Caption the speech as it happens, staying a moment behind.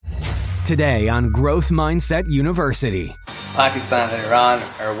Today on Growth Mindset University. Pakistan and Iran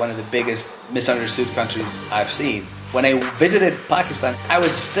are one of the biggest misunderstood countries I've seen. When I visited Pakistan, I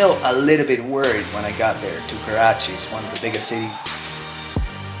was still a little bit worried when I got there to Karachi. It's one of the biggest cities.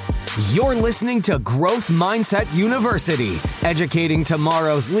 You're listening to Growth Mindset University, educating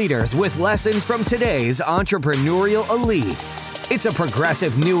tomorrow's leaders with lessons from today's entrepreneurial elite. It's a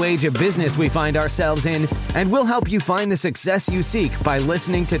progressive new age of business we find ourselves in, and we'll help you find the success you seek by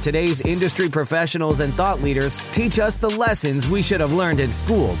listening to today's industry professionals and thought leaders teach us the lessons we should have learned in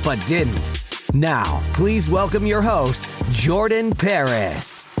school but didn't. Now, please welcome your host, Jordan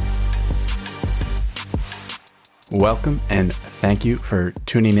Paris. Welcome and thank you for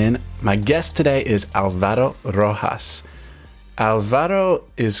tuning in. My guest today is Alvaro Rojas. Alvaro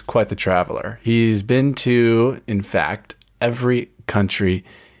is quite the traveler. He's been to, in fact, every country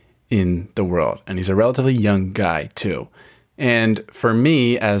in the world. And he's a relatively young guy too. And for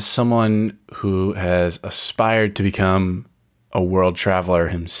me, as someone who has aspired to become a world traveler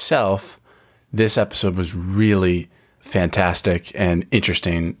himself, this episode was really fantastic and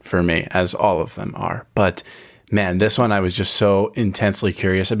interesting for me, as all of them are. But man, this one I was just so intensely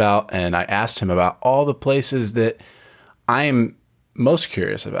curious about. And I asked him about all the places that I'm most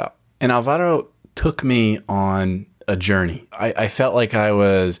curious about. And Alvaro took me on a journey. I felt like I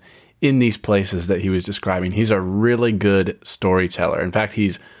was in these places that he was describing. He's a really good storyteller. In fact,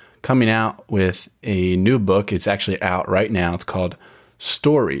 he's coming out with a new book. It's actually out right now. It's called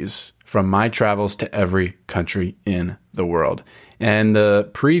Stories from My Travels to Every Country in the World. And the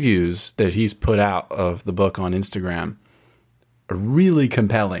previews that he's put out of the book on Instagram are really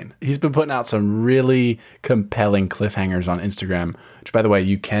compelling. He's been putting out some really compelling cliffhangers on Instagram, which, by the way,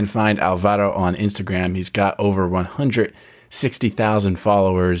 you can find Alvaro on Instagram. He's got over 160,000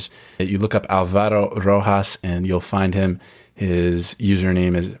 followers. You look up Alvaro Rojas and you'll find him. His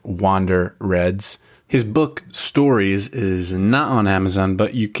username is WanderReds. His book, Stories, is not on Amazon,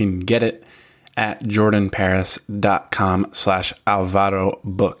 but you can get it at jordanparis.com/Alvaro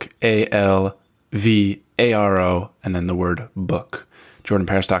book, ALVARO, and then the word book.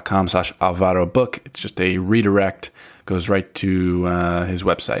 jordanparis.com/Alvaro book. It's just a redirect, goes right to his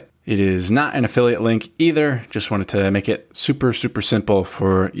website. It is not an affiliate link either. Just wanted to make it super, super simple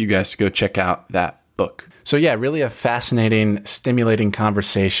for you guys to go check out that book. So yeah, really a fascinating, stimulating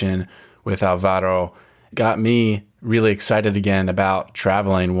conversation with Alvaro. Got me really excited again about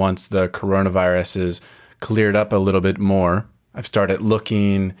traveling once the coronavirus is cleared up a little bit more. I've started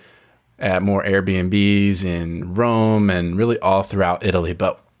looking at more Airbnbs in Rome and really all throughout Italy,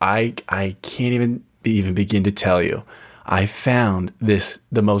 but I can't even begin to tell you. I found the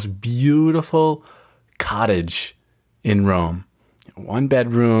most beautiful cottage in Rome. 1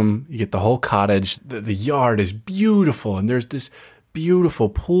 bedroom, you get the whole cottage. The yard is beautiful, and there's this beautiful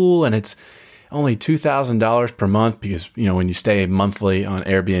pool, and it's only $2,000 per month because, when you stay monthly on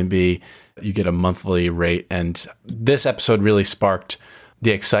Airbnb, you get a monthly rate. And this episode really sparked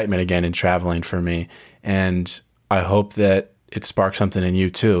the excitement again in traveling for me. And I hope that it sparks something in you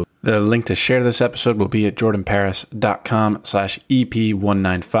too. The link to share this episode will be at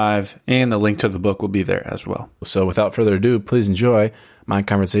jordanparis.com/EP195. And the link to the book will be there as well. So without further ado, please enjoy my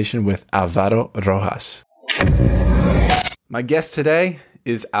conversation with Alvaro Rojas. My guest today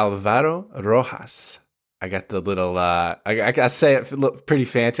is Alvaro Rojas. I got the little, I say it pretty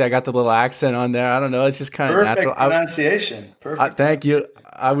fancy. I got the little accent on there. I don't know. It's just kind of natural. Perfect pronunciation. Perfect. Thank you.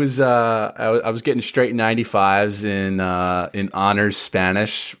 I was getting straight 95s in honors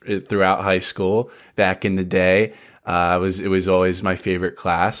Spanish throughout high school back in the day. It was always my favorite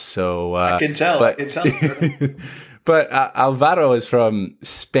class. So I can tell. I can tell. But Alvaro is from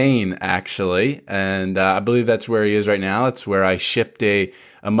Spain, actually, and I believe that's where he is right now. That's where I shipped a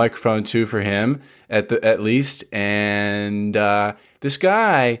microphone to for him, at least. And this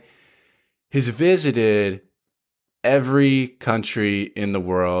guy has visited every country in the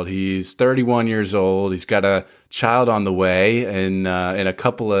world. He's 31 years old. He's got a child on the way in a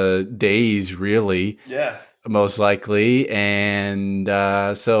couple of days, really. Yeah. Most likely. And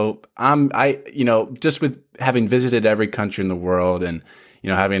so just with having visited every country in the world and,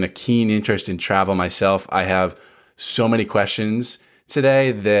 having a keen interest in travel myself, I have so many questions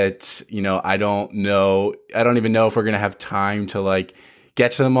today that, I don't even know if we're going to have time to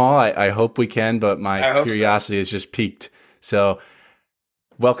get to them all. I hope we can, but my curiosity is just piqued. So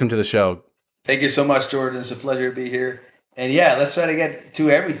welcome to the show. Thank you so much, Jordan. It's a pleasure to be here. And yeah, let's try to get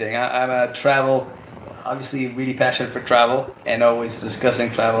to everything. I'm a obviously really passionate for travel, and always discussing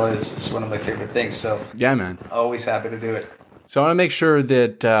travel is one of my favorite things. So yeah, man, always happy to do it. So I want to make sure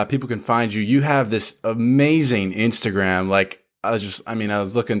that people can find you. You have this amazing Instagram. I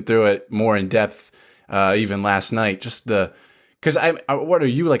was looking through it more in depth, even last night. Because what are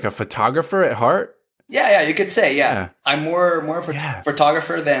you, like a photographer at heart? Yeah, you could say, yeah. Yeah. I'm more of a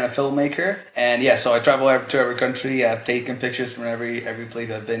photographer than a filmmaker. And yeah, so I travel to every country. I've taken pictures from every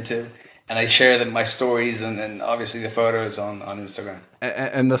place I've been to. And I share my stories and obviously the photos on Instagram.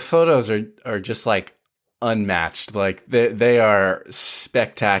 And the photos are just like unmatched. Like they are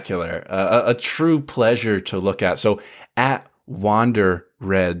spectacular. A true pleasure to look at. So at Wander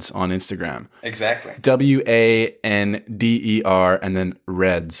Reds on Instagram. Exactly. WANDER and then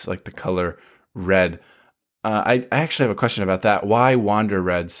Reds, like the color red. I actually have a question about that. Why Wander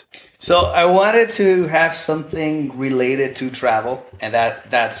Reds? So I wanted to have something related to travel, and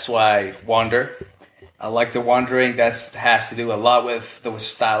that's why Wander. I like the wandering. That has to do a lot with the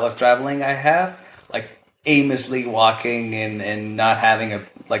style of traveling I have, like aimlessly walking and not having a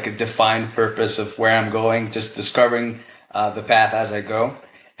defined purpose of where I'm going, just discovering the path as I go.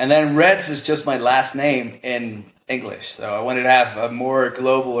 And then Reds is just my last name in English, so I wanted to have a more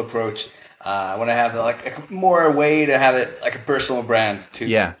global approach. I want to have like more way to have it like a personal brand to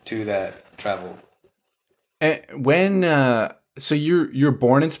that travel. And so you're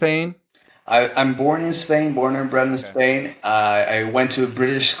born in Spain? I'm born in Spain, born and bred in Spain. I went to a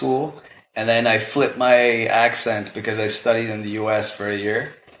British school, and then I flipped my accent because I studied in the U.S. for a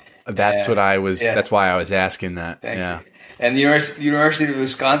year. That's what I was. Yeah. That's why I was asking that. Thank you. And the University of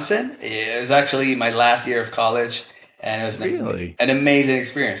Wisconsin, it was actually my last year of college. And it was an amazing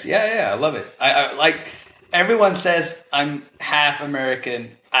experience. Yeah, I love it. I like, everyone says I'm half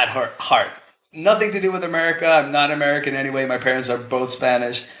American at heart. Nothing to do with America. I'm not American anyway. My parents are both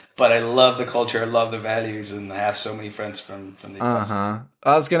Spanish, but I love the culture. I love the values, and I have so many friends from the US. I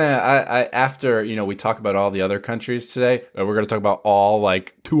was gonna. After we talk about all the other countries today, we're gonna talk about all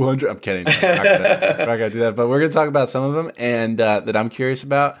like 200. I'm kidding. We're not gonna do that, but we're gonna talk about some of them and that I'm curious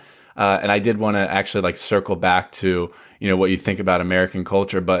about. And I did want to actually like circle back to, what you think about American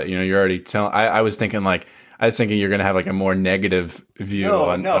culture, but you're already telling, I was thinking you're going to have like a more negative view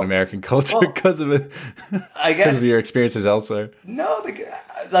on American culture because of it. I guess because of your experiences elsewhere. No, because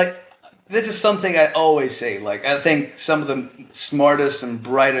like this is something I always say. Like I think some of the smartest and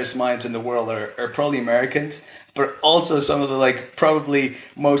brightest minds in the world are probably Americans, but also some of the like probably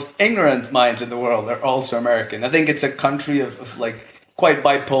most ignorant minds in the world are also American. I think it's a country of like quite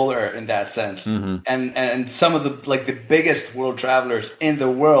bipolar in that sense. Mm-hmm. And some of the biggest world travelers in the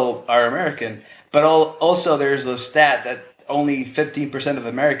world are American, but also there's a stat that only 15% of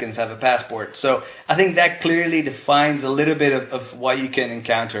Americans have a passport. So I think that clearly defines a little bit of what you can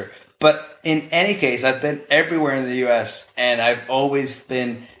encounter. But in any case, I've been everywhere in the US, and I've always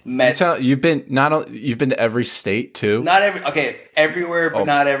been met. You've been to every state too? Everywhere, but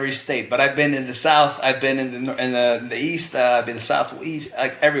not every state. But I've been in the South, I've been in the East, I've been in the Southeast,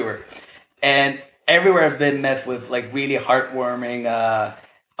 like everywhere. And everywhere I've been met with like really heartwarming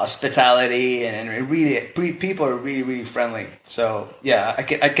hospitality, and really people are really, really friendly. So yeah,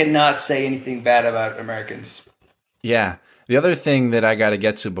 I cannot say anything bad about Americans. Yeah. The other thing that I got to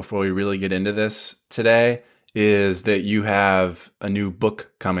get to before we really get into this today is that you have a new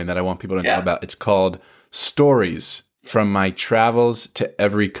book coming that I want people to know about. It's called Stories from My Travels to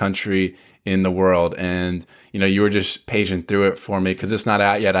Every Country in the World. And, you were just paging through it for me because it's not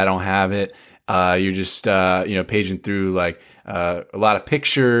out yet. I don't have it. You're just, paging through like a lot of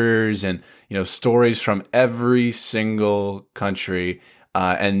pictures and, stories from every single country.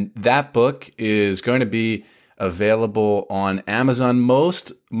 And that book is going to be available on Amazon,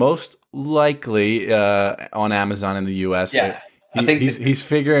 most likely on Amazon in the US. Yeah, I think he's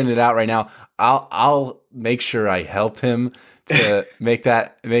figuring it out right now. I'll make sure I help him to make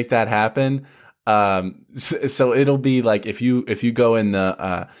that happen. So it'll be like if you go in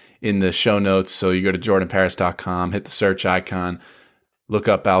the show notes, so you go to jordanparis.com, hit the search icon, look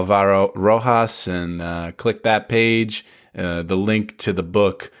up Alvaro Rojas, and click that page. The link to the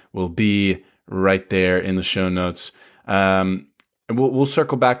book will be right there in the show notes. And we'll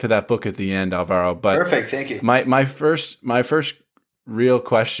circle back to that book at the end, Alvaro. But perfect, thank you. My first real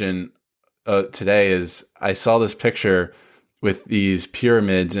question today is I saw this picture with these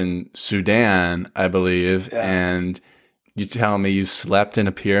pyramids in Sudan, I believe, and you telling me you slept in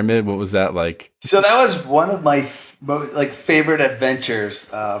a pyramid? What was that like? So that was one of my favorite adventures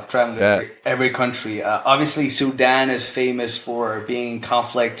of traveling to every country. Obviously, Sudan is famous for being in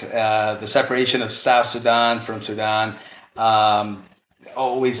conflict, the separation of South Sudan from Sudan.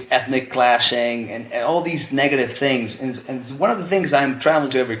 always ethnic clashing and all these negative things. And one of the things I'm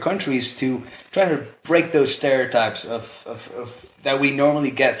traveling to every country is to try to break those stereotypes of that we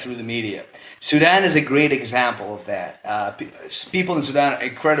normally get through the media. Sudan is a great example of that. People in Sudan are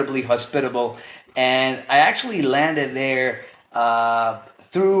incredibly hospitable, and I actually landed there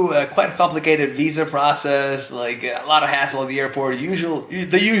through quite a complicated visa process, like a lot of hassle at the airport,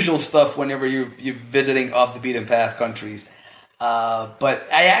 the usual stuff whenever you're visiting off the beaten path countries. But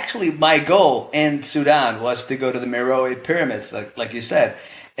my goal in Sudan was to go to the Meroe pyramids, like you said.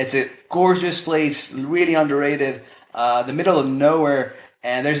 It's a gorgeous place, really underrated, the middle of nowhere,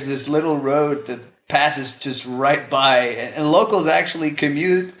 and there's this little road that passes just right by, and locals actually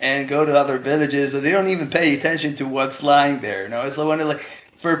commute and go to other villages, and they don't even pay attention to what's lying there. It's like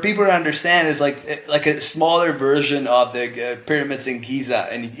for people to understand, it's like a smaller version of the pyramids in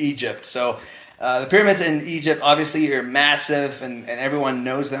Giza in Egypt. So. The pyramids in Egypt obviously are massive and everyone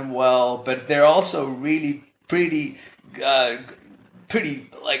knows them well, but they're also really pretty like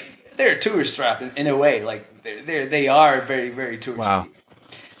they're a tourist trap in a way. Like they are very, very touristy. Wow.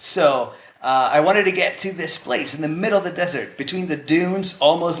 So I wanted to get to this place in the middle of the desert between the dunes,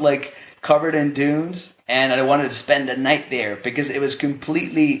 almost like covered in dunes, and I wanted to spend a night there because it's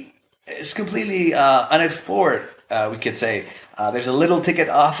completely unexplored. We could say there's a little ticket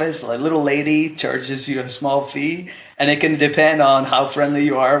office, a little lady charges you a small fee, and it can depend on how friendly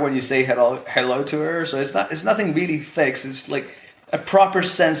you are when you say hello to her. So it's nothing really fixed. It's like a proper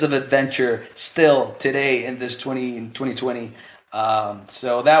sense of adventure still today in this 2020.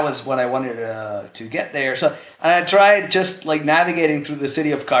 So that was what I wanted to get there. So I tried just like navigating through the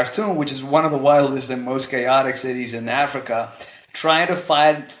city of Khartoum, which is one of the wildest and most chaotic cities in Africa, trying to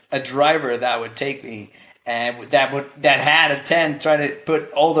find a driver that would take me. And that had a tent, trying to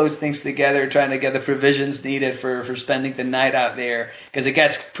put all those things together, trying to get the provisions needed for spending the night out there, because it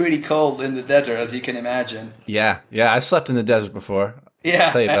gets pretty cold in the desert, as you can imagine. Yeah, I slept in the desert before. Yeah,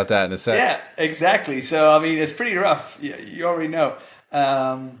 I'll tell you about that in a sec. Yeah, exactly. So I mean, it's pretty rough. You already know.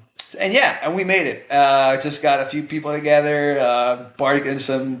 And we made it. Just got a few people together, bargained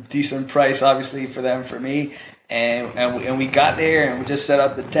some decent price, obviously for them, for me. And we got there and we just set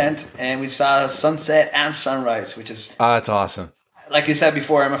up the tent and we saw sunset and sunrise, which is that's awesome. Like you said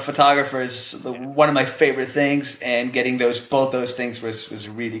before, I'm a photographer. It's one of my favorite things, and getting both those things was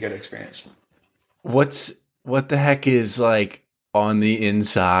a really good experience. What the heck is like on the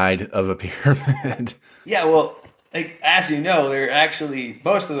inside of a pyramid? Yeah, well, like, as you know, they're actually,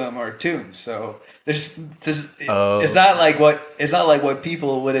 most of them are tombs. So there's this. It's not like what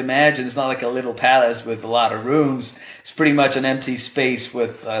people would imagine. It's not like a little palace with a lot of rooms. It's pretty much an empty space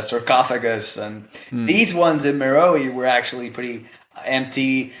with a sarcophagus. And these ones in Meroe were actually pretty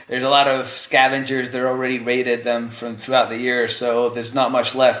empty. There's a lot of scavengers that already raided them from throughout the year. So there's not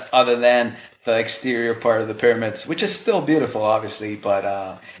much left other than the exterior part of the pyramids, which is still beautiful, obviously.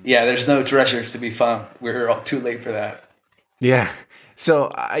 But there's no treasures to be found. We're all too late for that. Yeah.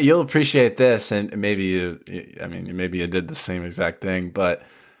 So you'll appreciate this, and maybe you did the same exact thing, but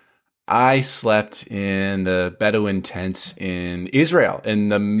I slept in the Bedouin tents in Israel, in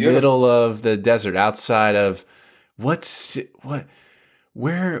the middle of the desert, outside of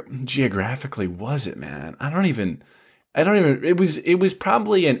where geographically was it, man? I don't even. It was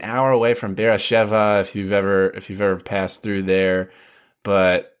probably an hour away from Beersheba if you've ever passed through there,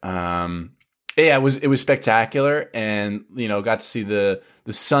 but it was spectacular, and got to see the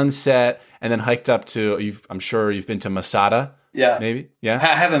sunset, and then hiked up to. I'm sure you've been to Masada. Yeah, maybe. Yeah,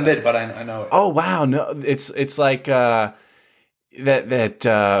 I haven't been, but I know it. Oh wow, no, it's like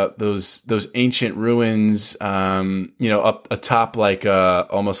those ancient ruins, up atop like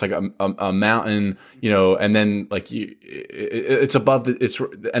almost like a mountain, and then like it's above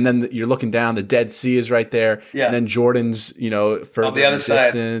and then you're looking down. The Dead Sea is right there, and then Jordan's, further on the other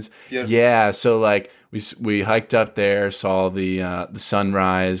distance. Side. Yeah, so like we hiked up there, saw the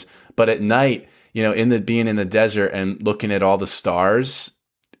sunrise, but at night, being in the desert and looking at all the stars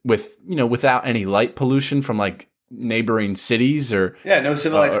without any light pollution from like neighboring cities or no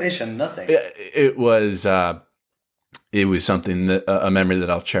civilization, nothing. It was something that a memory that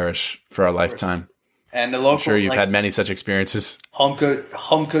I'll cherish for a lifetime. And the local, I'm sure you've had many such experiences. Home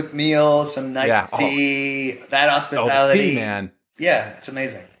cooked meals, some nice tea, that hospitality, the tea, man. Yeah, it's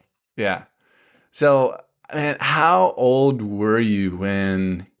amazing. Yeah. So, man, how old were you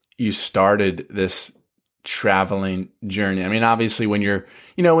when you started this traveling journey? I mean, obviously when you're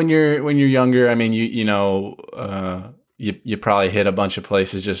younger, I mean, you probably hit a bunch of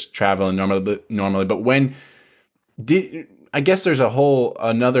places just traveling normally, but when I guess there's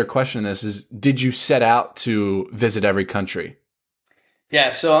another question in this is, did you set out to visit every country? Yeah,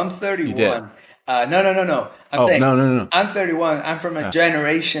 so I'm You did. 31. No. I'm Oh, saying no. I'm 31. I'm from a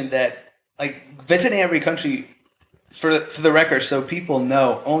generation that like visiting every country for the record, so people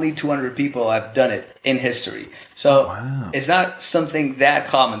know only 200 people have done it in history. Oh, So wow. it's not something that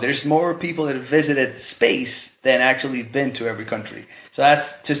common. There's more people that have visited space than actually been to every country. So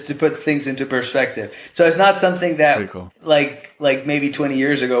that's just to put things into perspective. So it's not something Pretty that cool. like maybe 20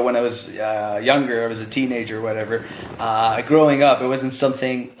 years ago when I was younger, I was a teenager or whatever. Growing up, it wasn't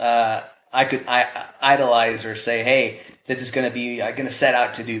something I idolize or say, hey, this is going to be I'm going to set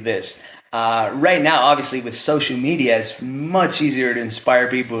out to do this. Right now, obviously, with social media, it's much easier to inspire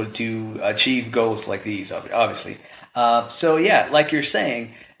people to achieve goals like these, obviously. So, yeah, like you're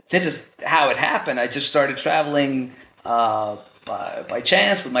saying, this is how it happened. I just started traveling by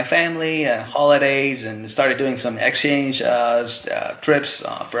chance with my family, holidays, and started doing some exchange trips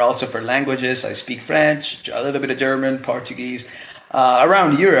for languages. I speak French, a little bit of German, Portuguese.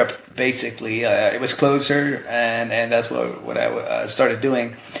 Around Europe, basically, it was closer, and that's what I started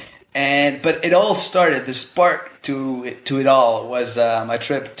doing. But it all started. The spark to it all was my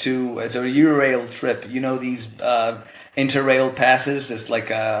trip to it's a Eurail trip. You know these interrail passes. It's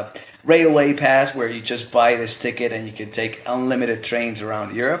like a railway pass where you just buy this ticket and you can take unlimited trains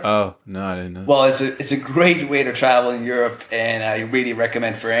around Europe. Oh, no, I didn't know. Well, it's a great way to travel in Europe, and I really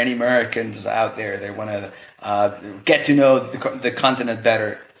recommend for any Americans out there that want to get to know the continent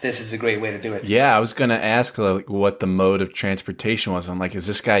better. This is a great way to do it. Yeah, I was gonna ask like what the mode of transportation was. I'm like, is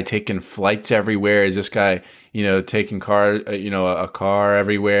this guy taking flights everywhere? Is this guy, taking a car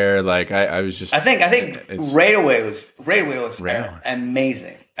everywhere? Like, I was just. I think railway was Railway.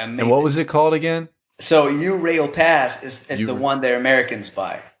 amazing. And what was it called again? So Eurail Pass is the one that Americans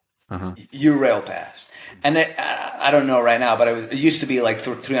buy. Uh-huh. Eurail Pass, and I don't know right now, but it used to be like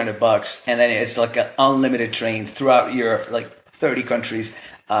 $300, and then it's like an unlimited train throughout Europe, like 30 countries.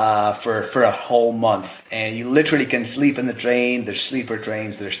 For a whole month, and you literally can sleep in the train. There's sleeper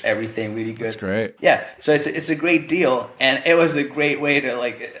trains. There's everything really good. That's great. Yeah, so it's a great deal, and it was a great way to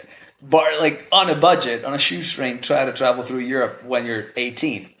on a budget, on a shoestring, try to travel through Europe when you're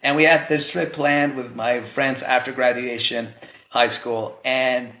 18. And we had this trip planned with my friends after graduation, high school,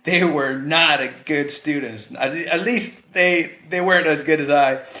 and they were not a good students. At least they weren't as good as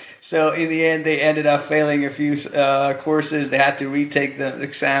I. So in the end, they ended up failing a few courses. They had to retake the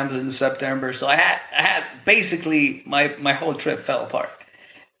exams in September. So I had basically my whole trip fell apart,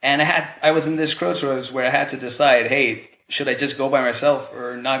 and I was in this crossroads where I had to decide, hey, should I just go by myself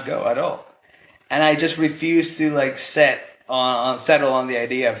or not go at all? And I just refused to settle on the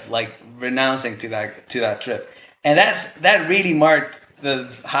idea of renouncing to that trip, and that really marked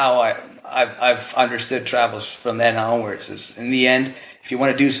how I've understood travels from then onwards. Is in the end, if you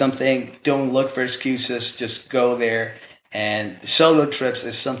want to do something, don't look for excuses. Just go there. And solo trips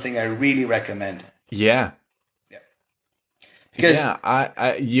is something I really recommend. Yeah. Yeah. Because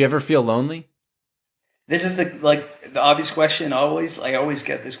you ever feel lonely? this is the obvious question. I always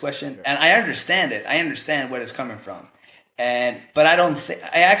get this question, and I understand it. I understand where it's coming from, but I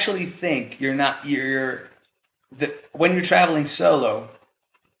actually think when you're traveling solo,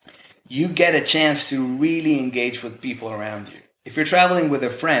 you get a chance to really engage with people around you. If you're traveling with a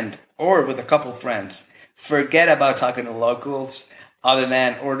friend or with a couple friends, forget about talking to locals other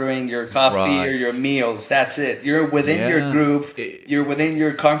than ordering your coffee or your meals. That's it. You're within your group. You're within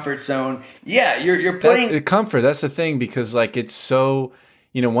your comfort zone. Yeah, you're putting... comfort. That's the thing, because it's so,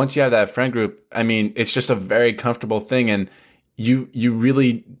 once you have that friend group, I mean, it's just a very comfortable thing, and you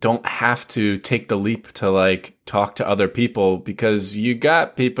really don't have to take the leap to talk to other people because you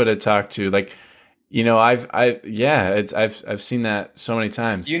got people to talk to. I've seen that so many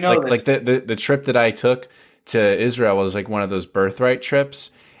times. The trip that I took to Israel was one of those birthright trips,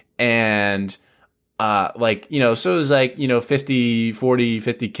 and so it was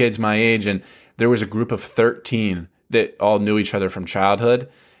 50 kids my age, and there was a group of 13 that all knew each other from childhood,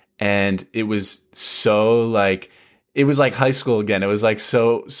 and it was so it was like high school again. It was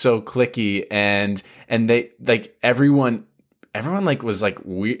so cliquey, and they everyone was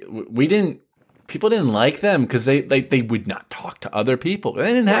we didn't. People didn't like them because they would not talk to other people.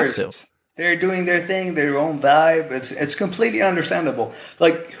 They didn't have to. They're doing their thing, their own vibe. It's completely understandable.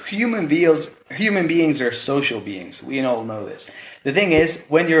 Human beings are social beings. We all know this. The thing is,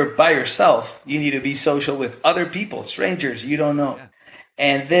 when you're by yourself, you need to be social with other people, strangers you don't know. Yeah.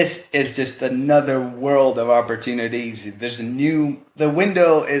 And this is just another world of opportunities. The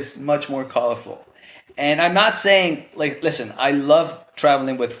window is much more colorful. And I'm not saying, like, listen, I love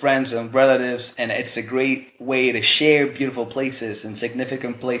traveling with friends and relatives, and it's a great way to share beautiful places and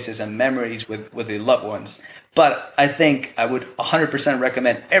significant places and memories with your loved ones. But I think I would 100%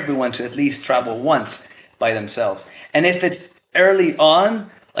 recommend everyone to at least travel once by themselves. And if it's early on,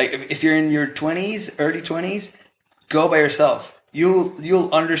 like if you're in your 20s, early 20s, go by yourself.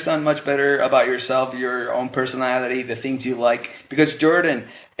 You'll understand much better about yourself, your own personality, the things you like. Because Jordan,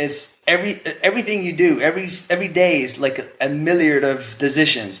 it's everything you do every day is like a milliard of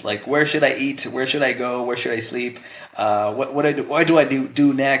decisions. Like, where should I eat? Where should I go? Where should I sleep? What do I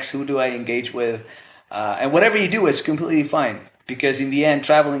do next? Who do I engage with? And whatever you do is completely fine, because in the end,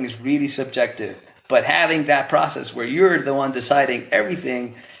 traveling is really subjective. But having that process where you're the one deciding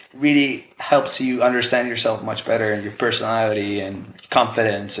everything really helps you understand yourself much better, and your personality and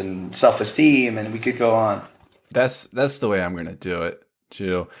confidence and self-esteem, and we could go on. That's the way I'm going to do it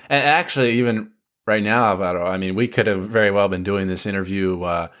too. And actually, even right now, Alvaro, I mean, we could have very well been doing this interview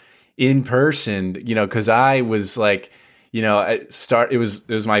in person, because I was like, it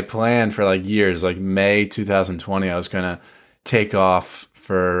was my plan for like years, like May 2020, I was going to take off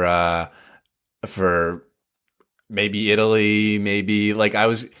for maybe Italy, maybe like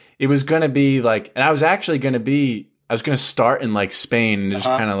it was going to be like, and I was going to start in like Spain and just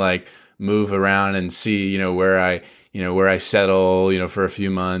kind of like move around and see, where I settle, for a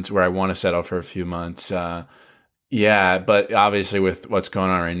few months, where I want to settle for a few months. Yeah, but obviously with what's going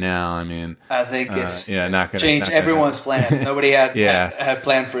on right now, I mean, I think it's not going to change everyone's plans. Nobody had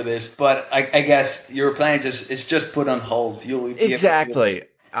planned for this, but I guess your plan is just put on hold. You'll exactly.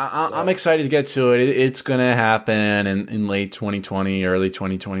 I'm excited to get to it. It's going to happen in late 2020, early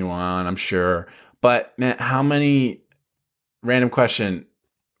 2021, I'm sure. But man, random question,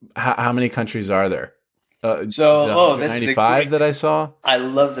 how many countries are there? That's 95 that I saw? I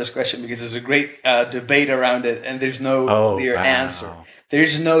love this question because there's a great debate around it, and there's no clear answer.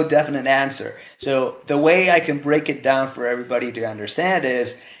 There's no definite answer. So the way I can break it down for everybody to understand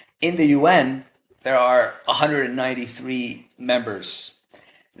is, in the UN, there are 193 members.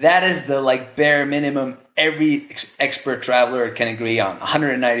 That is the bare minimum every expert traveler can agree on.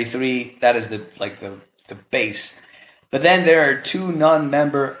 193, that is the base. But then there are two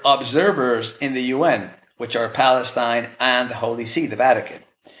non-member observers in the UN, which are Palestine and the Holy See, the Vatican.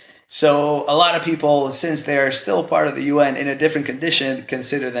 So a lot of people, since they are still part of the UN in a different condition,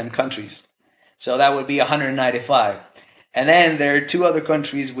 consider them countries. So that would be 195. And then there are two other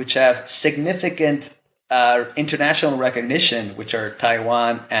countries which have significant international recognition, which are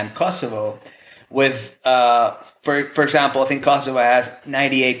Taiwan and Kosovo. With, for example, I think Kosovo has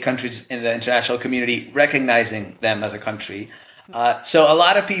 98 countries in the international community recognizing them as a country. So a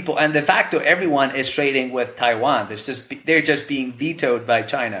lot of people, and de facto everyone is trading with Taiwan. They're just being vetoed by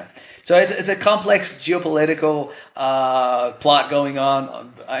China. So it's a complex geopolitical plot going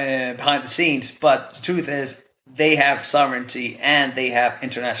on behind the scenes. But the truth is, they have sovereignty and they have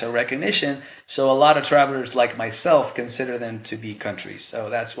international recognition. So a lot of travelers like myself consider them to be countries. So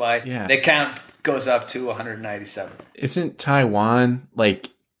that's why the count goes up to 197. Isn't Taiwan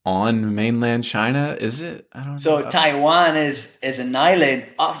on mainland China? Is it? I don't know. So Taiwan is an island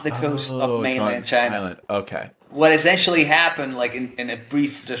off the coast of mainland China. Island. Okay. What essentially happened, in a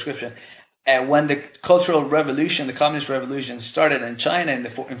brief description, when the Cultural Revolution, the Communist Revolution started in China in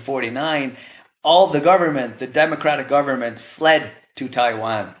 49, all the government, the democratic government, fled to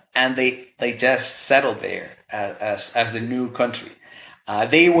Taiwan, and they just settled there as the new country.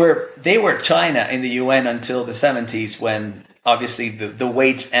 They were China in the UN until the 70s, when obviously the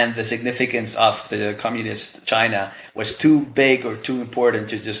weight and the significance of the communist China was too big or too important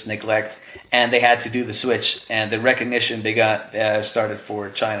to just neglect, and they had to do the switch, and the recognition started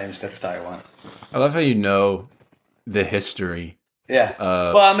for China instead of Taiwan. I love how you know the history. Yeah.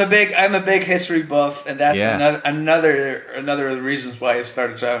 Well, I'm a big history buff, and that's another of the reasons why I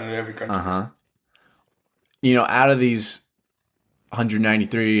started traveling to every country. Out of these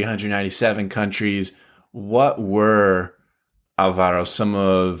 193, 197 countries, what were, Alvaro, some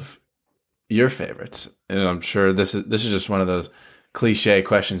of your favorites? And I'm sure this is just one of those cliche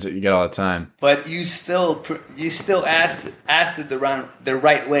questions that you get all the time. But you still asked it the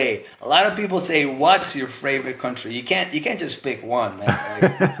right way. A lot of people say, "What's your favorite country?" You can't just pick one,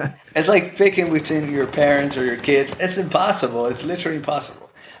 man. It's like picking between your parents or your kids. It's impossible. It's literally impossible.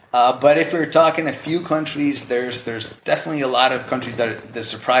 But if we're talking a few countries, there's definitely a lot of countries that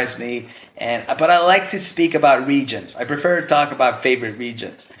surprise me. But I like to speak about regions. I prefer to talk about favorite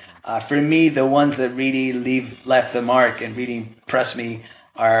regions. For me, the ones that really left a mark and really impressed me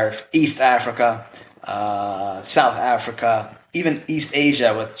are East Africa, South Africa, even East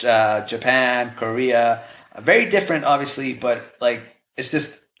Asia with Japan, Korea. Very different, obviously, but like it's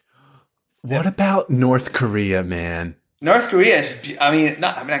just What about North Korea, man? North Korea is. I'm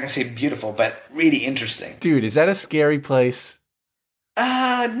not gonna say beautiful, but really interesting. Dude, is that a scary place?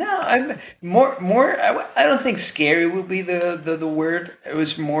 No, I'm more. I don't think scary would be the word. It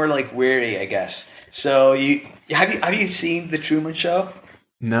was more like weary, I guess. So have you seen the Truman Show?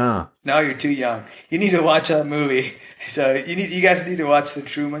 No. No, you're too young. You need to watch that movie. So you guys need to watch the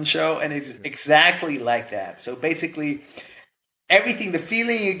Truman Show, and it's exactly like that. So basically, everything, the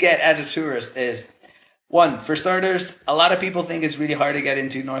feeling you get as a tourist is one, for starters, a lot of people think it's really hard to get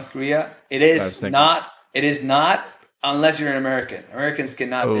into North Korea. It is not. It is not unless you're an American. Americans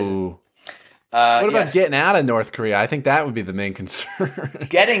cannot visit. What about getting out of North Korea? I think that would be the main concern.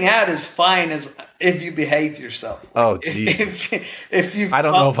 Getting out is fine as if you behave yourself. Oh, Jesus. If you, I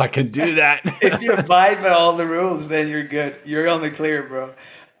don't know if I can do that. If you abide by all the rules, then you're good. You're on the clear, bro.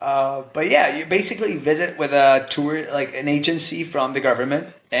 But yeah, you basically visit with a tour, like an agency from the government,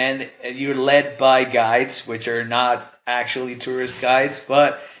 and you're led by guides, which are not actually tourist guides,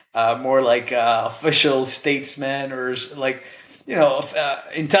 but more like official statesmen or like,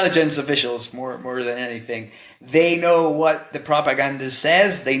 intelligence officials more than anything. They know what the propaganda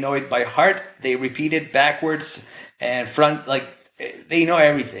says. They know it by heart. They repeat it backwards and front, like they know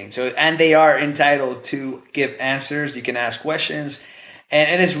everything. So, and they are entitled to give answers. You can ask questions.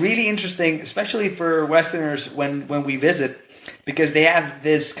 And it's really interesting, especially for Westerners when we visit, because they have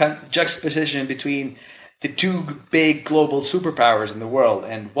this juxtaposition between the two big global superpowers in the world.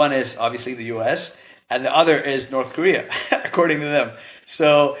 And one is obviously the US, and the other is North Korea, according to them.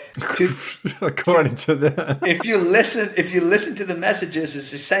 So, according to them, if you listen to the messages,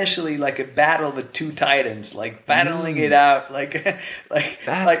 it's essentially like a battle with two titans, like battling it out, like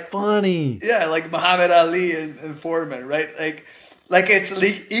that's funny. Yeah, like Muhammad Ali and Foreman, right? Like it's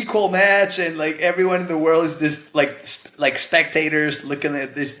equal match, and like everyone in the world is just like spectators looking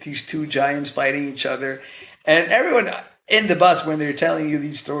at these two giants fighting each other, and everyone in the bus when they're telling you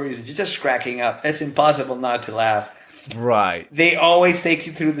these stories is just cracking up. It's impossible not to laugh. Right. They always take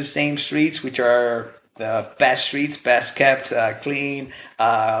you through the same streets, which are the best streets, best kept, clean,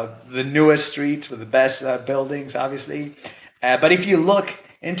 the newest streets with the best buildings, obviously. But if you look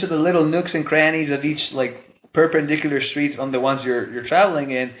into the little nooks and crannies of each like perpendicular streets on the ones you're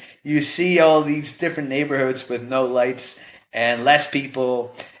traveling in, you see all these different neighborhoods with no lights and less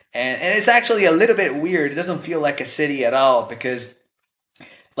people. And it's actually a little bit weird. It doesn't feel like a city at all, because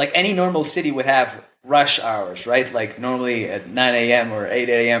like any normal city would have rush hours, right? Like normally at 9 a.m. or 8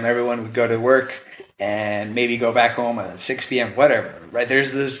 a.m. everyone would go to work and maybe go back home at 6 p.m., whatever, right?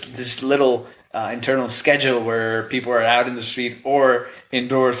 There's this little internal schedule where people are out in the street or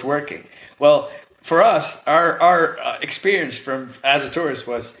indoors working. Well, for us, our experience as a tourist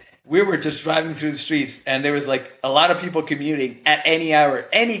was we were just driving through the streets, and there was like a lot of people commuting at any hour,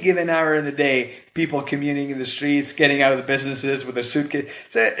 any given hour in the day. People commuting in the streets, getting out of the businesses with a suitcase.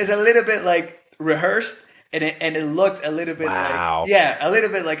 So it's a little bit like rehearsed, and it looked a little bit wow. a little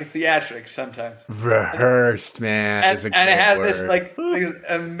bit like a theatrics sometimes. Rehearsed, man. And I have this this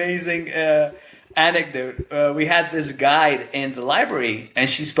amazing anecdote. We had this guide in the library, and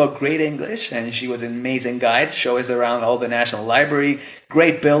she spoke great English, and she was an amazing guide. Show us around all the National Library,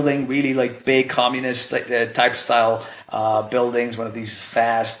 great building, really like big communist type style buildings. One of these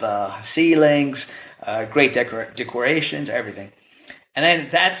fast ceilings, great decorations, everything. And then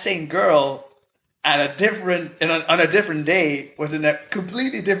that same girl on a different day was in a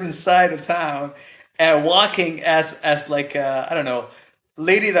completely different side of town, and walking as like I don't know,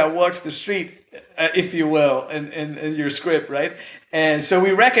 lady that walks the street, if you will, in your script, right? And so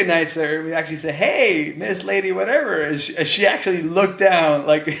we recognized her, and we actually said, "Hey, Miss Lady, whatever." And she actually looked down,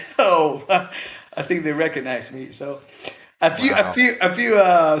 like, "Oh, I think they recognize me." So a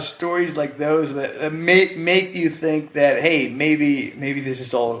few stories like those that make you think that, hey, maybe this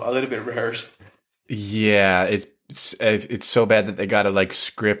is all a little bit rehearsed. Yeah, it's so bad that they got to like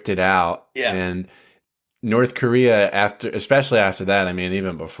script it out. Yeah. And North Korea, especially after that, I mean,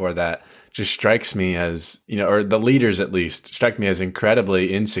 even before that, just strikes me as, or the leaders at least, strike me as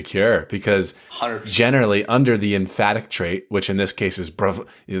incredibly insecure, because 100%. Generally under the emphatic trait, which in this case is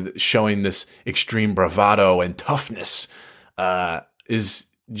showing this extreme bravado and toughness, is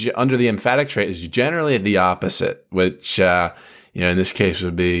under the emphatic trait is generally the opposite, which, in this case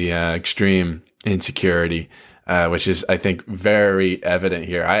would be extreme insecurity. Which is, I think, very evident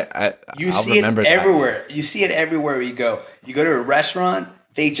here. I'll see it everywhere. That. You see it everywhere you go. You go to a restaurant,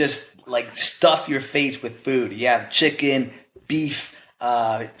 they just like stuff your face with food. You have chicken, beef,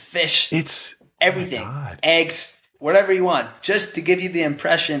 fish. It's everything. Eggs. whatever you want, just to give you the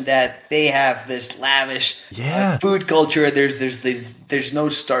impression that they have this lavish food culture. There's no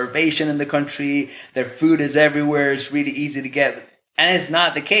starvation in the country. Their food is everywhere. It's really easy to get, and it's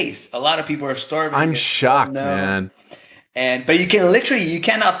not the case. A lot of people are starving. I'm shocked, man. But you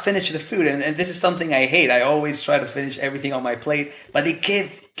cannot finish the food, and this is something I hate. I always try to finish everything on my plate, but they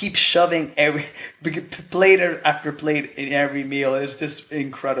keep shoving every plate after plate in every meal. It's just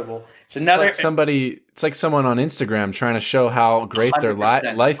incredible. It's like someone on Instagram trying to show how great their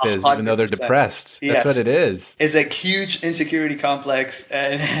life is, even though they're depressed. That's what it is. It's a huge insecurity complex,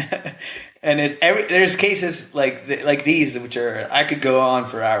 and there's cases like these, which are, I could go on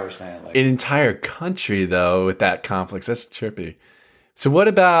for hours, man. An entire country, though, with that complex. That's trippy. So what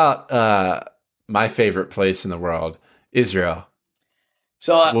about my favorite place in the world, Israel?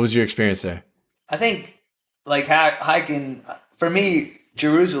 So what was your experience there? I think hiking, for me,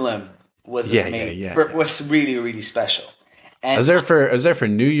 Jerusalem was was really, really special. And I was there for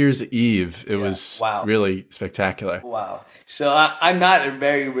New Year's Eve. It was really spectacular. Wow. So I'm not a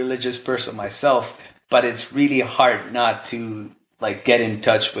very religious person myself, but it's really hard not to get in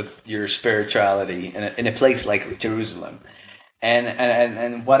touch with your spirituality in a place like Jerusalem.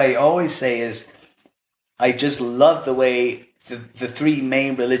 And what I always say is, I just love the way the three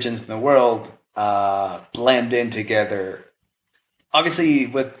main religions in the world blend in together. Obviously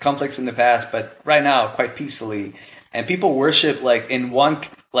with conflicts in the past, but right now quite peacefully. And people worship in one,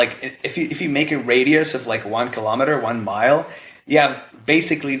 if you make a radius of 1 kilometer, 1 mile, you have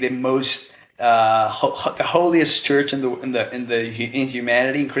basically the most the holiest church in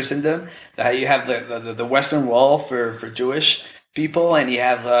humanity, in Christendom. You have the Western Wall for Jewish people, and you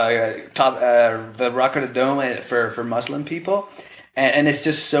have the Rock of the Dome for Muslim people. And it's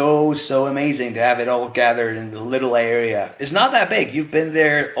just so amazing to have it all gathered in the little area. It's not that big. You've been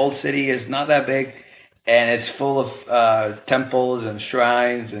there. Old City is not that big. And it's full of temples and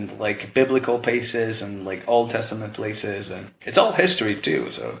shrines and biblical places and Old Testament places. And it's all history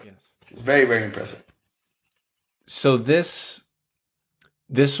too. So it's very, very impressive. So this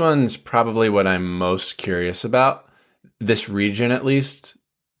one's probably what I'm most curious about. This region, at least.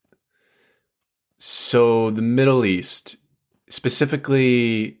 So the Middle East,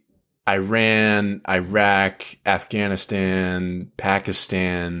 specifically Iran, Iraq, Afghanistan,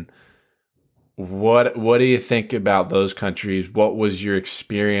 Pakistan. What do you think about those countries? What was your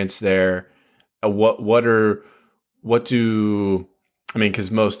experience there? Because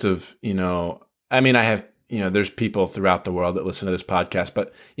most of, I have, there's people throughout the world that listen to this podcast,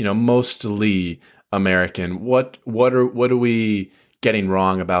 but, mostly American. What are we getting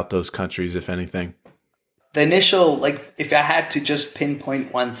wrong about those countries, if anything? The initial, if I had to just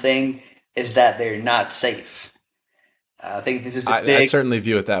pinpoint one thing, is that they're not safe. I think this is I certainly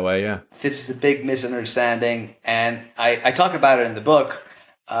view it that way, yeah. This is a big misunderstanding, and I talk about it in the book.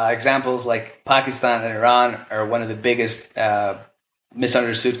 Examples like Pakistan and Iran are one of the biggest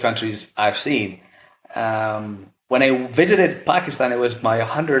misunderstood countries I've seen. When I visited Pakistan, it was my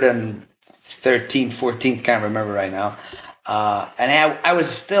 113th, 14th, can't remember right now. And I was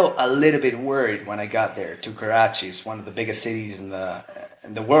still a little bit worried when I got there to Karachi. It's one of the biggest cities in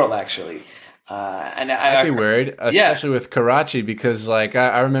the world, actually. I'd be worried, especially with Karachi, because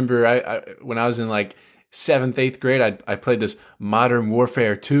I remember when I was in 7th, 8th grade, I played this Modern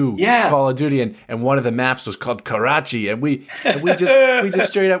Warfare 2 Call of Duty, and one of the maps was called Karachi, and we just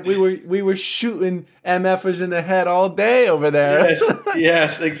straight up we were shooting MFers in the head all day over there.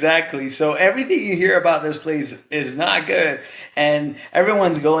 Yes, exactly. So everything you hear about this place is not good, and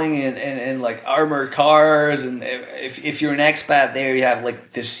everyone's going in armored cars, and if you're an expat there, you have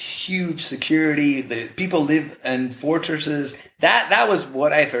this huge security. The people live in fortresses. That was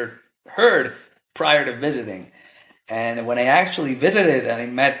what I heard prior to visiting. And when I actually visited and I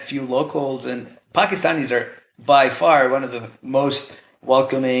met a few locals, and Pakistanis are by far one of the most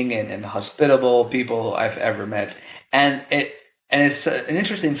welcoming and hospitable people I've ever met. And it's an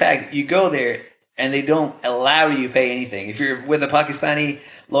interesting fact. You go there and they don't allow you to pay anything. If you're with a Pakistani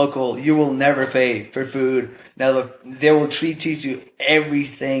local, you will never pay for food. Now they will treat you to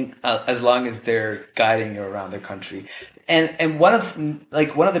everything as long as they're guiding you around their country. And one of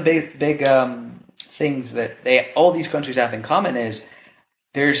the big things that all these countries have in common is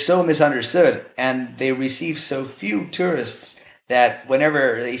they're so misunderstood, and they receive so few tourists that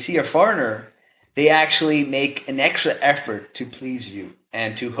whenever they see a foreigner, they actually make an extra effort to please you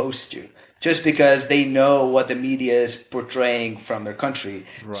and to host you, just because they know what the media is portraying from their country.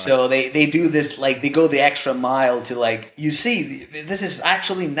 Right. So they do this, they go the extra mile to you see, this is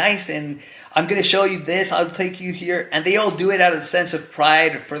actually nice, and I'm going to show you this, I'll take you here. And they all do it out of a sense of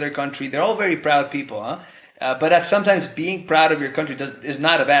pride for their country. They're all very proud people, huh? But that sometimes being proud of your country is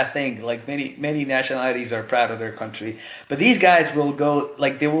not a bad thing. Like many nationalities are proud of their country, but these guys will go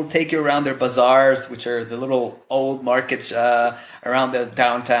like they will take you around their bazaars, which are the little old markets around the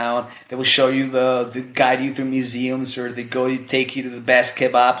downtown. They will show you the guide you through museums, or they go take you to the best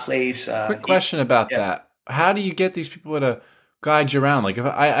kebab place. Quick question about that: how do you get these people to guide you around? Like, if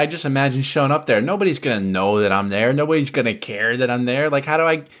I just imagine showing up there, nobody's gonna know that I'm there. Nobody's gonna care that I'm there. Like, how do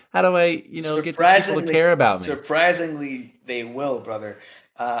I get people to care about me? Surprisingly, they will, brother.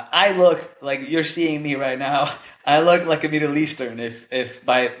 I look like you're seeing me right now. I look like a Middle Eastern, if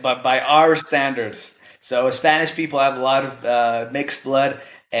by our standards. So Spanish people have a lot of mixed blood.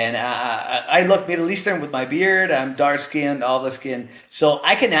 And I look Middle Eastern with my beard. I'm dark skinned, olive skin, so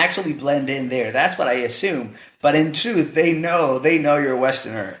I can actually blend in there. That's what I assume. But in truth, they know you're a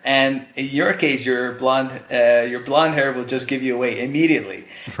Westerner. And in your case, your blonde hair will just give you away immediately.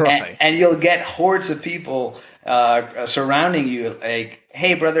 Right. And you'll get hordes of people surrounding you. Like,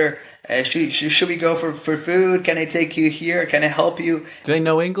 hey, brother, should we go for food? Can I take you here? Can I help you? Do they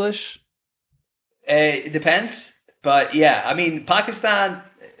know English? It depends. But yeah, I mean, Pakistan,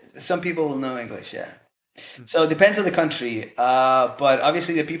 some people will know English, yeah. So it depends on the country. But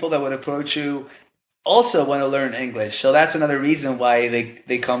obviously the people that would approach you also want to learn English. So that's another reason why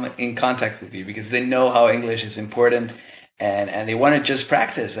they come in contact with you, because they know how English is important, and they want to just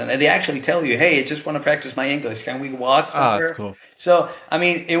practice. And they actually tell you, hey, I just want to practice my English. Can we walk somewhere? Oh, that's cool. So, I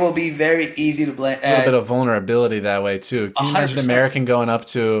mean, it will be very easy to blend. A little bit of vulnerability that way too. Can you imagine an American going up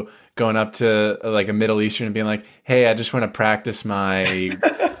to like a Middle Eastern and being like, hey, I just want to practice my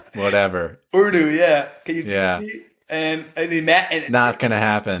whatever. Urdu, yeah. Can you teach me? And not gonna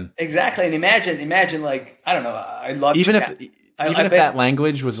happen. Exactly. And imagine like, I don't know, I love even if that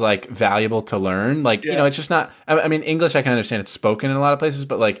language was like valuable to learn, like, you know, it's just not, I mean, English, I can understand it's spoken in a lot of places,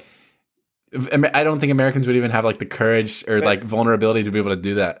 but like, I don't think Americans would even have like the courage or like vulnerability to be able to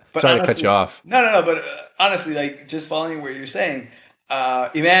do that. Sorry to cut you off. No. But honestly, like, just following what you're saying,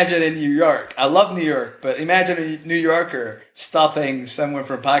 imagine in New York. I love New York, but imagine a New Yorker stopping someone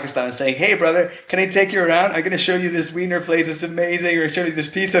from Pakistan and saying, hey, brother, can I take you around? I'm going to show you this wiener place. It's amazing. Or show you this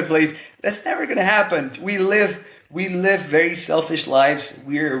pizza place. That's never going to happen. We live very selfish lives.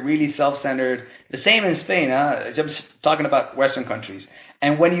 We're really self-centered. The same in Spain. I'm just talking about Western countries.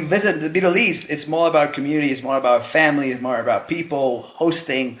 And when you visit the Middle East, it's more about community. It's more about family. It's more about people,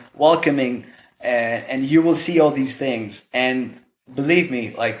 hosting, welcoming, and you will see all these things. And believe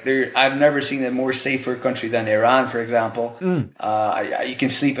me, like I've never seen a more safer country than Iran, for example. You can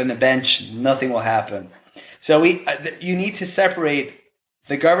sleep on the bench, nothing will happen. So you need to separate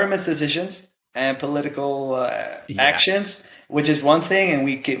the government's decisions and political actions, which is one thing, and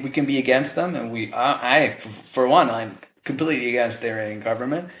we can be against them. And for one, I'm completely against the Iranian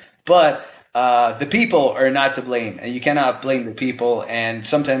government, but the people are not to blame, and you cannot blame the people. And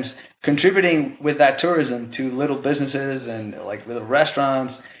sometimes contributing with that tourism to little businesses and like little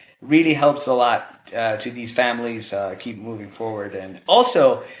restaurants really helps a lot to these families keep moving forward. And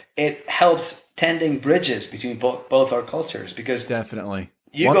also it helps tending bridges between both our cultures, because definitely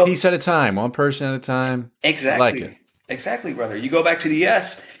one piece at a time, one person at a time. Exactly. I like it. Exactly, brother. You go back to the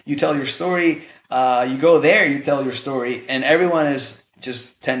US, you tell your story, you go there, you tell your story, and everyone is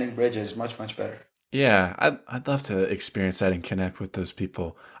just tending bridges much, much better. Yeah, I'd love to experience that and connect with those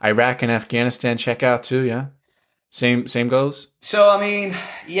people. Iraq and Afghanistan check out too, yeah? Same goes? So, I mean,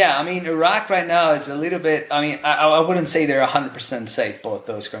 Iraq right now is a little bit, I wouldn't say they're 100% safe, both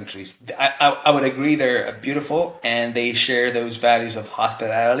those countries. I would agree they're beautiful and they share those values of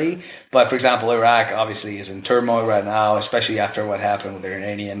hospitality. But for example, Iraq obviously is in turmoil right now, especially after what happened with the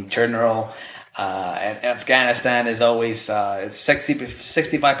Iranian general. And Afghanistan is always, it's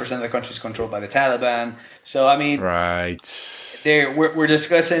 65% of the country is controlled by the Taliban. So, I mean, right. We're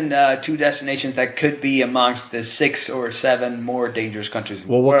discussing two destinations that could be amongst the 6 or 7 more dangerous countries in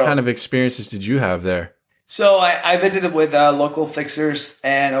the world. Well, what kind of experiences did you have there? So I visited with local fixers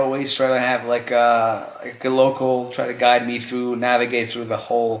and always try to have like a local try to guide me through, navigate through the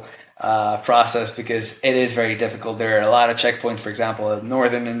whole process, because it is very difficult. There are a lot of checkpoints, for example, in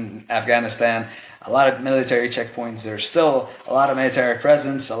northern Afghanistan, a lot of military checkpoints. There's still a lot of military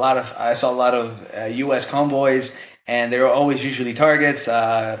presence. I saw a lot of U.S. convoys, and they were always usually targets.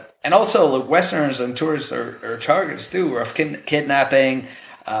 And also, look, Westerners and tourists are targets too, of kidnapping.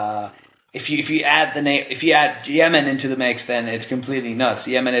 If you add Yemen into the mix, then it's completely nuts.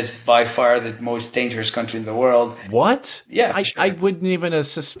 Yemen is by far the most dangerous country in the world. What? Yeah, I wouldn't even have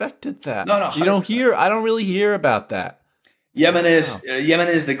suspected that. No, I don't really hear about that. Yemen is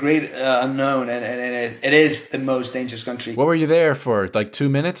the great unknown, and it is the most dangerous country. What were you there for? Like 2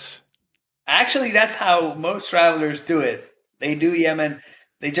 minutes? Actually, that's how most travelers do it. They do Yemen.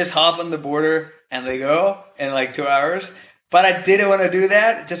 They just hop on the border and they go in like 2 hours. But I didn't want to do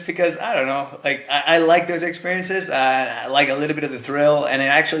that just because I don't know. Like I like those experiences. I like a little bit of the thrill, and I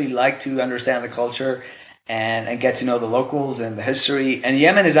actually like to understand the culture and get to know the locals and the history. And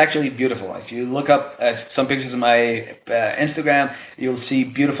Yemen is actually beautiful. If you look up some pictures of my Instagram, you'll see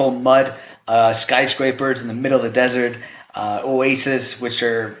beautiful mud skyscrapers in the middle of the desert. Oasis, which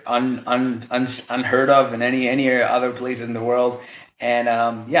are unheard of in any other places in the world.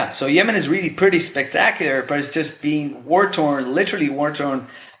 And so Yemen is really pretty spectacular, but it's just being war-torn, literally war-torn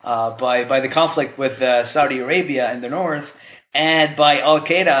by the conflict with Saudi Arabia in the north and by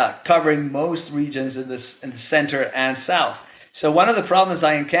Al-Qaeda covering most regions in the center and south. So one of the problems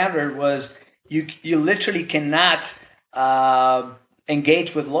I encountered was you literally cannot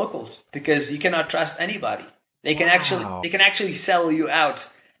engage with locals because you cannot trust anybody. They can actually sell you out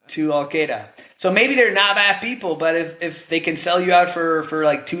to Al Qaeda. So maybe they're not bad people, but if they can sell you out for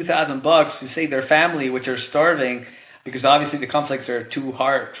like $2,000 to save their family, which are starving, because obviously the conflicts are too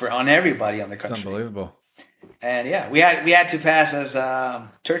hard on everybody on the country. It's unbelievable. And we had to pass as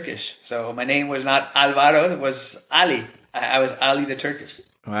Turkish. So my name was not Alvaro; it was Ali. I was Ali the Turkish.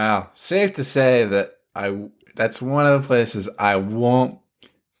 Wow, safe to say that that's one of the places I won't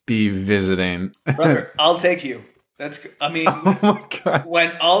be visiting. Brother, I'll take you. Oh my God.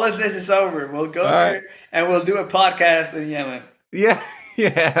 When all of this is over, we'll go there and we'll do a podcast in Yemen. Yeah,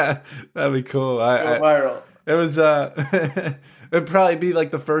 that'd be cool. Go viral. It was it'd probably be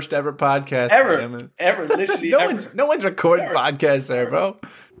like the first ever podcast ever, literally. No one's recording podcasts there, bro.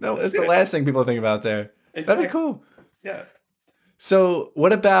 No, it's the last thing people think about there. Exactly. That'd be cool. Yeah. So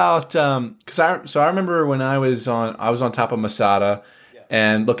what about because I remember when I was on top of Masada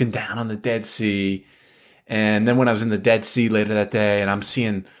and looking down on the Dead Sea, and then when I was in the Dead Sea later that day, and I'm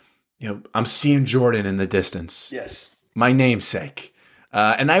seeing Jordan in the distance. Yes, my namesake,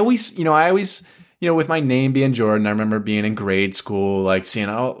 and I always with my name being Jordan, I remember being in grade school, like seeing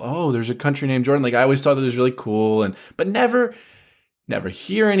there's a country named Jordan. Like I always thought that was really cool, but never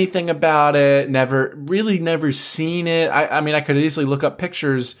hear anything about it. Never seen it. I mean, I could easily look up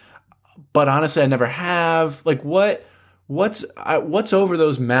pictures, but honestly, I never have. Like what's over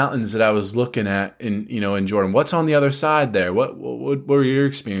those mountains that I was looking at in Jordan? What's on the other side there? What were your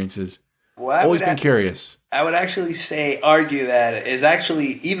experiences? Well, always been curious. I would actually argue that it is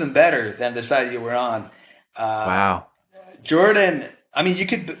actually even better than the side you were on. Wow, Jordan. I mean, you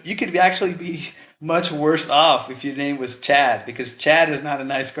could actually be much worse off if your name was Chad, because Chad is not a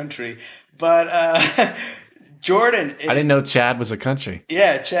nice country. But Jordan. I didn't know Chad was a country.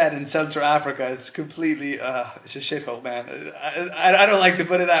 Yeah, Chad in Central Africa. It's completely it's a shithole, man. I don't like to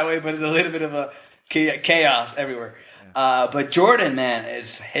put it that way, but it's a little bit of a chaos everywhere. But Jordan, man,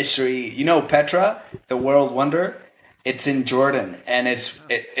 it's history. Petra, the world wonder. It's in Jordan, and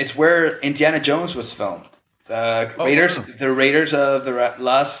it's where Indiana Jones was filmed. The Raiders of the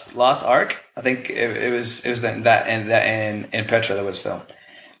Lost Ark. I think it was in Petra that was filmed.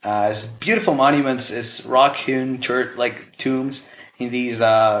 It's beautiful monuments. It's rock-hewn church like tombs in these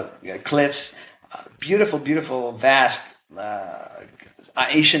cliffs. Beautiful, vast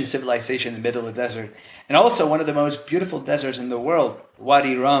ancient civilization in the middle of the desert, and also one of the most beautiful deserts in the world,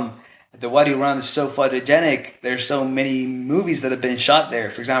 Wadi Rum. The Wadi Rum is so photogenic. There's so many movies that have been shot there.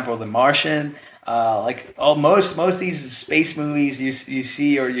 For example, The Martian. Most of these space movies you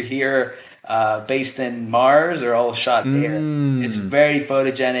see or you hear based in Mars are all shot there. It's very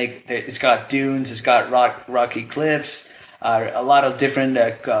photogenic. It's got dunes. It's got rocky cliffs. A lot of different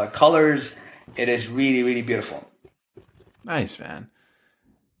colors. It is really, really beautiful. Nice, man.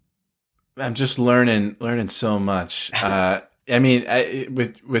 I'm just learning so much. I mean,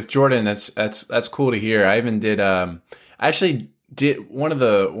 with Jordan, that's cool to hear. I even did. I actually did one of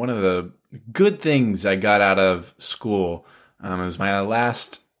the good things I got out of school. It was my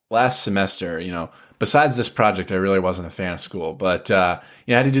last semester. Besides this project, I really wasn't a fan of school, but I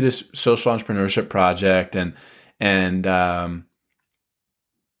had to do this social entrepreneurship project, and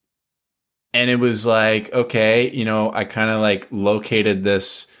it was like, okay, I kind of like located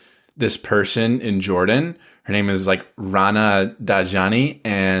this person in Jordan. Her name is like Rana Dajani,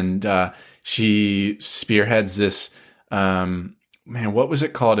 and she spearheads this. What was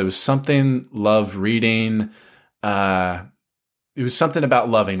it called? It was something love reading. It was something about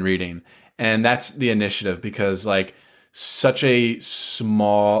loving reading, and that's the initiative, because like such a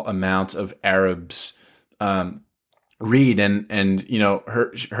small amount of Arabs read, and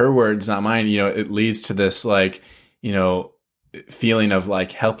her words, not mine. It leads to this like feeling of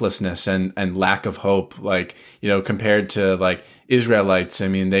like helplessness and lack of hope, like, compared to like Israelites. I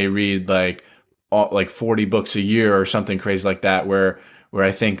mean, they read like 40 books a year or something crazy like that, where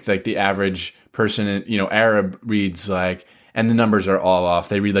I think like the average person, Arab reads like, and the numbers are all off.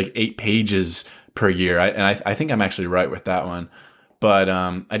 They read like 8 pages per year. I think I'm actually right with that one. But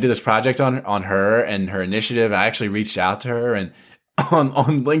I did this project on her and her initiative. I actually reached out to her and on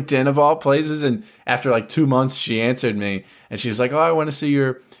LinkedIn of all places. And after like 2 months, she answered me and she was like, "Oh, I want to see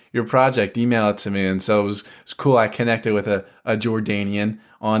your project. Email it to me." And so it was cool. I connected with a Jordanian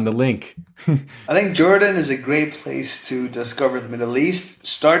on the link. I think Jordan is a great place to discover the Middle East.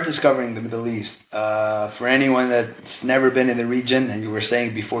 Start discovering the Middle East. For anyone that's never been in the region, and you were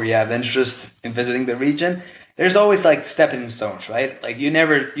saying before you have interest in visiting the region, there's always like stepping stones, right? Like you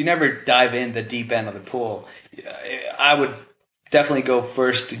never dive in the deep end of the pool. I would definitely go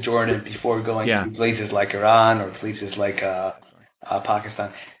first to Jordan before going to places like Iran or places like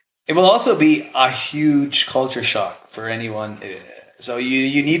Pakistan. It will also be a huge culture shock for anyone. So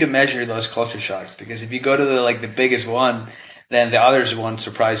you need to measure those culture shocks, because if you go to the biggest one, then the others won't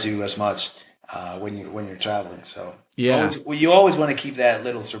surprise you as much when you're traveling. So you always want to keep that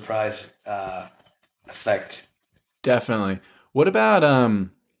little surprise effect. Definitely. What about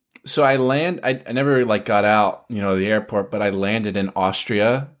so I never like got out, the airport, but I landed in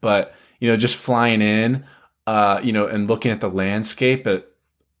Austria, but just flying in, and looking at the landscape, it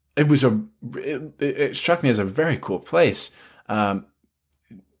struck me as a very cool place.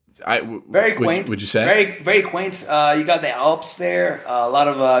 Very quaint. Would you say? Very, very quaint. You got the Alps there, a lot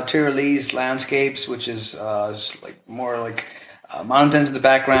of Tyrolese landscapes, which is like more like mountains in the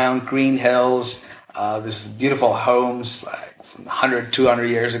background, green hills. This beautiful homes like from 100, 200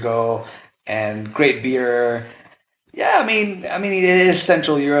 years ago, and great beer. Yeah, I mean, it is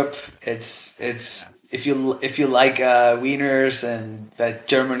Central Europe. It's if you like wieners and that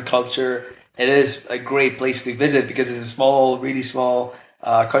German culture, it is a great place to visit because it's a small, really small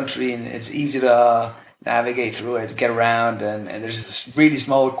country, and it's easy to navigate through it, get around, and there's this really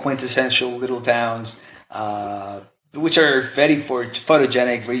small, quintessential little towns, which are very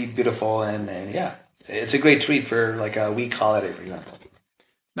photogenic, very beautiful, and yeah, it's a great treat for like a week holiday, for example.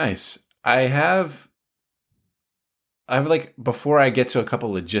 Nice. I have like, before I get to a couple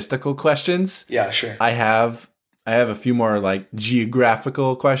logistical questions. Yeah, sure. I have a few more like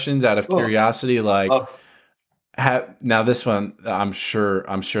geographical questions out of curiosity. Like, now this one, I'm sure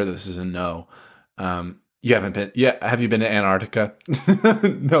this is a no. You haven't been? Yeah, have you been to Antarctica?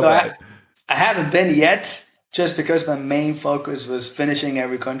 No. So I haven't been yet, just because my main focus was finishing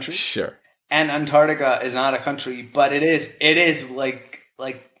every country. Sure. And Antarctica is not a country, but it is like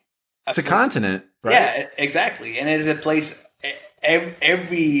it's a continent, right? Yeah, exactly. And it is a place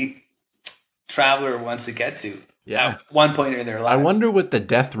every traveler wants to get to. Yeah. At one point in their lives. I wonder what the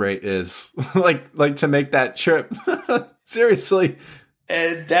death rate is like to make that trip. Seriously.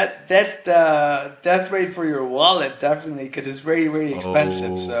 That death rate for your wallet, definitely, because it's very, very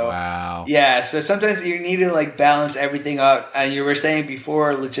expensive. So wow. Yeah, so sometimes you need to like balance everything out. And you were saying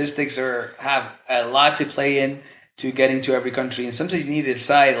before, logistics have a lot to play in to getting to every country, and sometimes you need to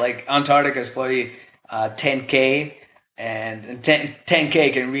decide. Like Antarctica is probably 10K, and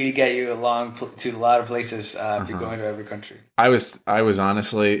 10K can really get you along to a lot of places if you're going to every country. I was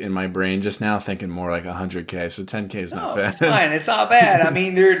honestly in my brain just now thinking more like 100K, so 10K is not bad. It's fine. It's not bad. I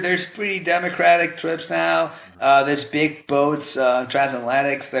mean, there's pretty democratic trips now. There's big boats,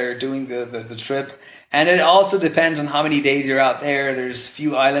 transatlantics. They're doing the trip. And it also depends on how many days you're out there. There's a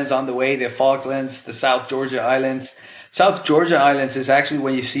few islands on the way, the Falklands, the South Georgia Islands. South Georgia Islands is actually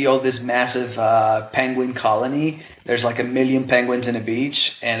when you see all this massive penguin colony. There's like 1 million penguins in a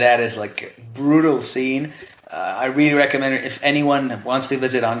beach, and that is like a brutal scene. I really recommend it. If anyone wants to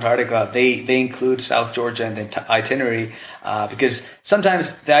visit Antarctica, they include South Georgia in the itinerary, because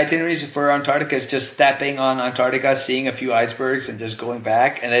sometimes the itineraries for Antarctica is just stepping on Antarctica, seeing a few icebergs, and just going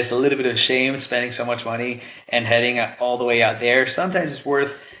back. And it's a little bit of shame spending so much money and heading all the way out there. Sometimes it's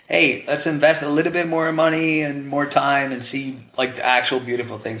worth, hey, let's invest a little bit more money and more time and see like the actual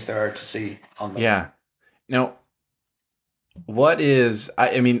beautiful things there are to see on the Yeah. Now, what is,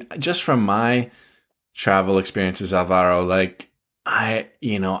 I mean, just from my travel experiences, Alvaro, like I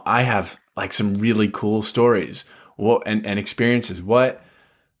have like some really cool stories and experiences. What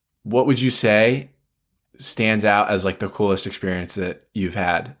would you say stands out as like the coolest experience that you've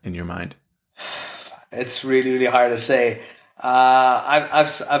had in your mind? It's really, really hard to say.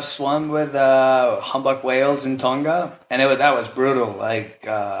 I've swum with humpback whales in Tonga, and that was brutal. Like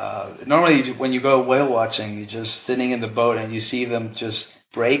normally when you go whale watching, you're just sitting in the boat and you see them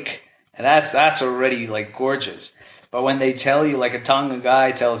just break, and that's already like gorgeous. But when they tell you, like a Tongan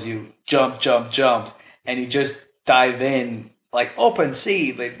guy tells you, jump, jump, jump, and you just dive in, like open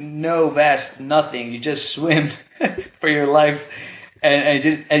sea, like no vest, nothing. You just swim for your life. And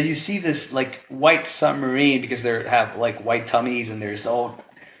you see this like white submarine because they have like white tummies and there's all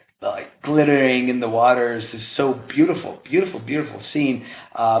like glittering in the waters. It's so beautiful, beautiful, beautiful scene.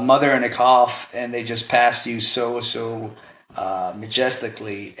 Mother and a calf, and they just passed you so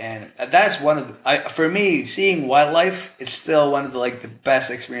majestically. And that's one of the, for me, seeing wildlife, it's still one of the like the best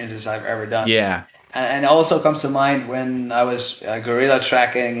experiences I've ever done. Yeah. And it also comes to mind when I was gorilla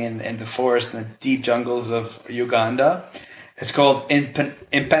tracking in the forest in the deep jungles of Uganda. It's called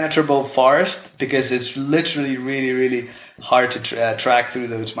impenetrable forest because it's literally really, really hard to track through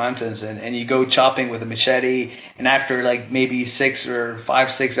those mountains. And you go chopping with a machete, and after like maybe 6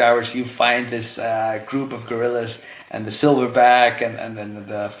 hours, you find this group of gorillas and the silverback and then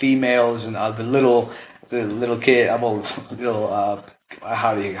the females and the little kid,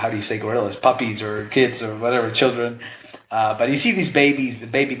 how do you say gorillas? Puppies or kids or whatever, children. But you see these babies, the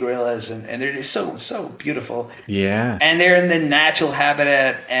baby gorillas, and they're just so beautiful. Yeah. And they're in the natural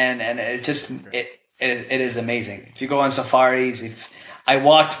habitat, and it just it is amazing. If you go on safaris, if I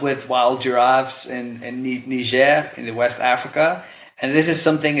walked with wild giraffes in Niger in the West Africa, and this is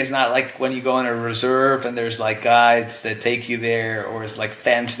something, it's not like when you go on a reserve and there's like guides that take you there or it's like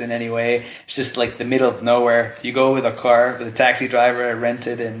fenced in any way. It's just like the middle of nowhere. You go with a car with a taxi driver I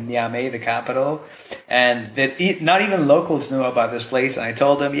rented in Niamey, the capital, and not even locals knew about this place. And I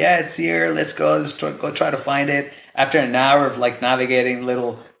told them, yeah, it's here. Let's go try to find it. After an hour of like navigating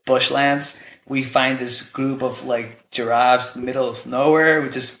little bushlands, we find this group of like giraffes in the middle of nowhere. We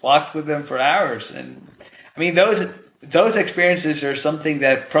just walked with them for hours. And I mean, those experiences are something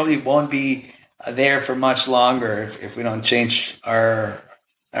that probably won't be there for much longer if we don't change our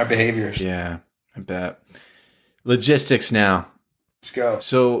behaviors. Yeah, I bet. Logistics now. Let's go.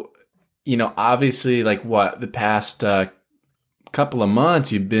 So, obviously, like the past couple of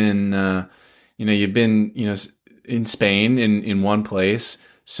months, you've been in Spain in one place.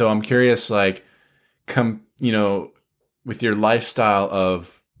 So I'm curious, like, with your lifestyle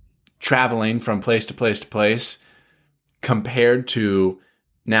of traveling from place to place to place, compared to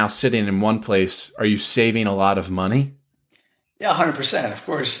now sitting in one place, are you saving a lot of money? Yeah, 100%, of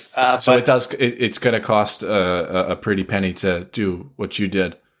course. So it's going to cost a pretty penny to do what you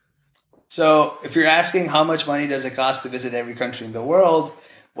did. So if you're asking how much money does it cost to visit every country in the world,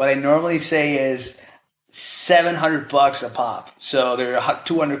 what I normally say is $700 a pop. So there are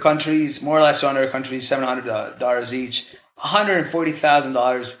 200 countries, more or less 200 countries, $700 each.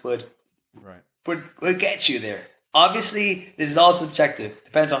 $140,000 would get you there. Obviously, this is all subjective.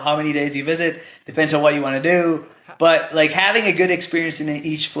 Depends on how many days you visit. Depends on what you want to do. But like having a good experience in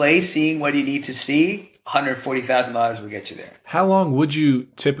each place, seeing what you need to see, $140,000 will get you there. How long would you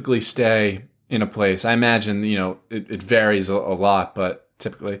typically stay in a place? I imagine it varies a lot, but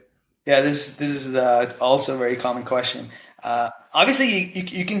typically. Yeah, this is also a very common question. Obviously,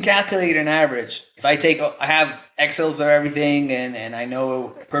 you can calculate an average. If I have Excels or everything, and I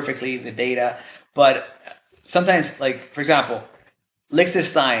know perfectly the data, but sometimes, like, for example,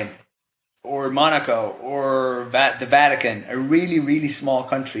 Liechtenstein or Monaco or the Vatican are really, really small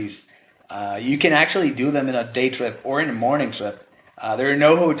countries. You can actually do them in a day trip or in a morning trip. There are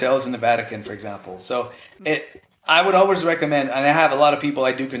no hotels in the Vatican, for example. So I would always recommend, and I have a lot of people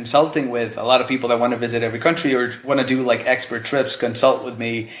I do consulting with, a lot of people that want to visit every country or want to do like expert trips, consult with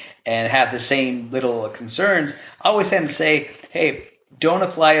me and have the same little concerns. I always tend to say, hey, don't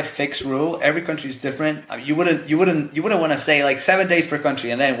apply a fixed rule. Every country is different. You wouldn't want to say like 7 days per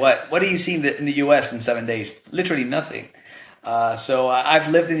country, and then what do you see in the US in 7 days? Literally nothing. So I've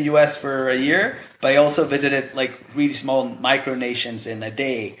lived in the US for a year, but I also visited like really small micro nations in a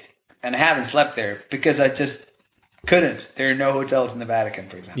day, and I haven't slept there because I just couldn't. There are no hotels in the Vatican,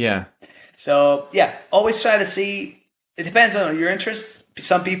 for example. Yeah. So yeah, always try to see. It depends on your interests.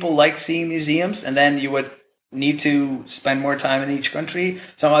 Some people like seeing museums, and then you would need to spend more time in each country.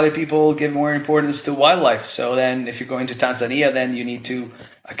 Some other people give more importance to wildlife. So then if you're going to Tanzania, then you need to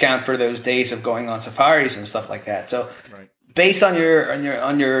account for those days of going on safaris and stuff like that. So based on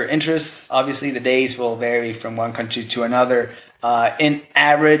your interests, obviously the days will vary from one country to another. In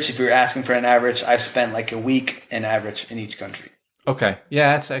average, if you're asking for an average, I've spent like a week in average in each country. Okay.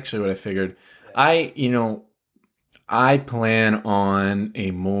 Yeah, that's actually what I figured. I plan on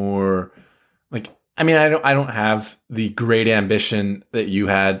a more I don't have the great ambition that you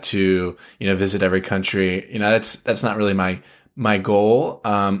had to, visit every country. That's not really my goal.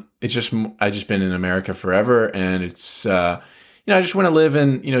 It's just, I've just been in America forever, and it's, I just want to live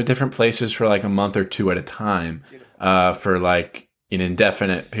in, different places for like a month or two at a time. for like an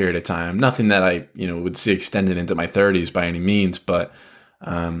indefinite period of time. Nothing that I, would see extended into my 30s by any means, but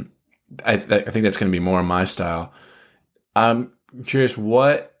I think that's going to be more my style. I'm curious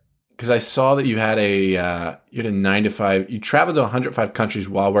because I saw that you had a 9-to-5. You traveled to 105 countries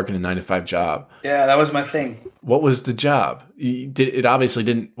while working a 9-to-5 job. Yeah, that was my thing. What was the job? It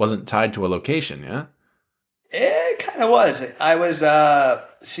obviously wasn't tied to a location, yeah? It kind of was. I was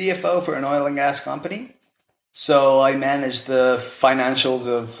CFO for an oil and gas company. So I managed the financials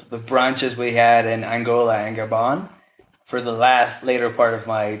of the branches we had in Angola and Gabon for the later part of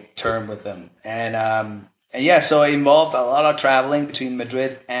my term with them. And yeah, so it involved a lot of traveling between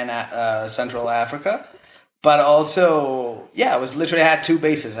Madrid and Central Africa. But also, I had two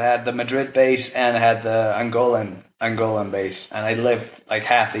bases. I had the Madrid base and I had the Angolan base. And I lived like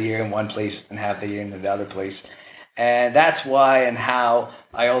half the year in one place and half the year in the other place. And that's why and how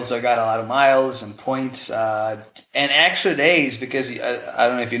I also got a lot of miles and points and extra days, because I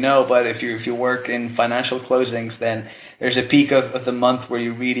don't know if you know, but if you work in financial closings, then there's a peak of the month where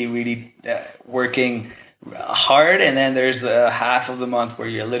you're really, really working hard, and then there's the half of the month where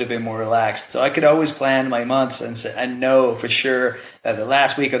you're a little bit more relaxed. So I could always plan my months and know for sure that the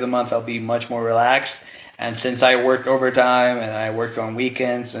last week of the month I'll be much more relaxed. And since I worked overtime and I worked on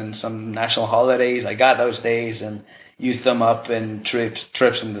weekends and some national holidays, I got those days and used them up in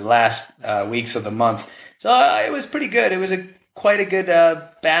trips in the last weeks of the month. So it was pretty good. It was quite a good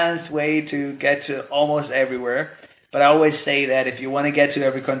balanced way to get to almost everywhere. But I always say that if you want to get to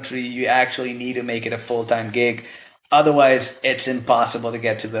every country, you actually need to make it a full-time gig. Otherwise, it's impossible to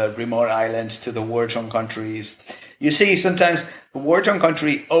get to the remote islands, to the war-torn countries. You see, sometimes the war-torn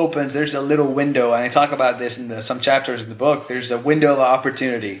country opens, there's a little window, and I talk about this in some chapters in the book. There's a window of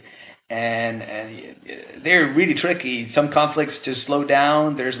opportunity, and they're really tricky. Some conflicts just slow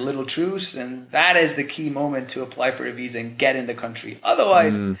down, there's a little truce, and that is the key moment to apply for a visa and get in the country.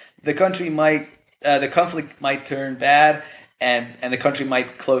 Otherwise, the conflict might turn bad, and the country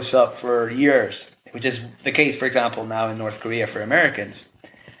might close up for years, which is the case, for example, now in North Korea for Americans.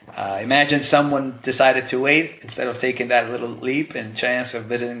 Imagine someone decided to wait instead of taking that little leap and chance of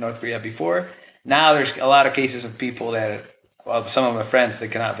visiting North Korea before. Now there's a lot of cases of people some of my friends that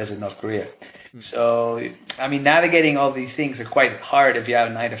cannot visit North Korea. So, I mean, navigating all these things are quite hard if you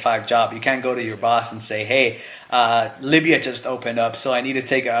have a 9-to-5 job. You can't go to your boss and say, hey, Libya just opened up, so I need to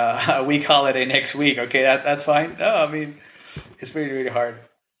take a week holiday next week. Okay, that's fine. No, I mean, it's really, really hard.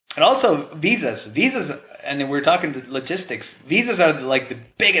 And also visas, and we're talking to logistics. Visas are like the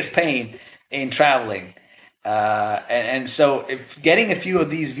biggest pain in traveling. And so if getting a few of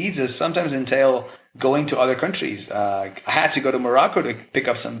these visas sometimes entail going to other countries. I had to go to Morocco to pick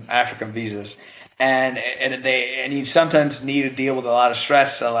up some African visas. And you sometimes need to deal with a lot of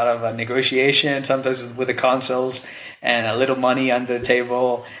stress, a lot of negotiation, sometimes with the consuls, and a little money under the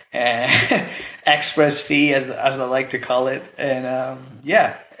table, and express fee, as I like to call it.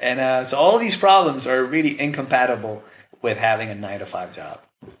 And so all these problems are really incompatible with having a 9-to-5 job.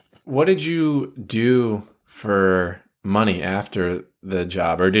 What did you do for money after the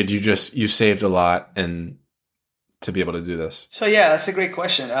job, or did you saved a lot and to be able to do this? So yeah, that's a great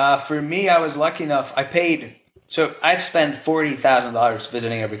question. For me, I was lucky enough. I've spent $40,000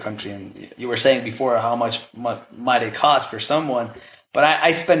 visiting every country, and you were saying before how much might it cost for someone, but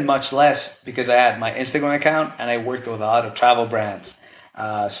I spend much less because I had my Instagram account and I worked with a lot of travel brands.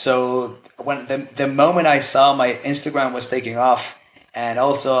 So when the moment I saw my Instagram was taking off, and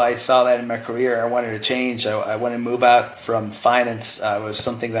also I saw that in my career, I wanted to change. I wanted to move out from finance. It was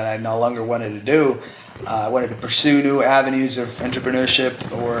something that I no longer wanted to do. I wanted to pursue new avenues of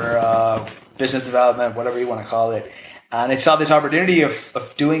entrepreneurship or business development, whatever you want to call it. And I saw this opportunity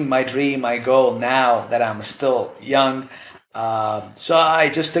of doing my dream, my goal now that I'm still young. So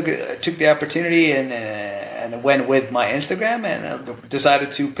I just took the opportunity and went with my Instagram and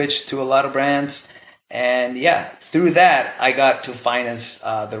decided to pitch to a lot of brands. And yeah, through that, I got to finance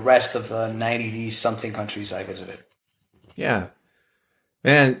the rest of the 90-something countries I visited. Yeah.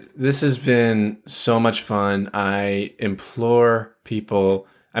 Man, this has been so much fun. I implore people.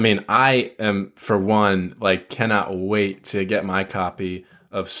 I mean, I am, for one, cannot wait to get my copy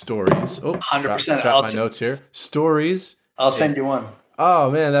of Stories. Oh, 100%. Drop my notes here. Stories. I'll send you one.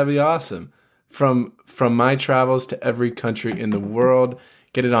 Oh, man, that'd be awesome. From my travels to every country in the world.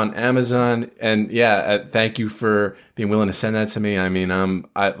 Get it on Amazon, and thank you for being willing to send that to me. I mean,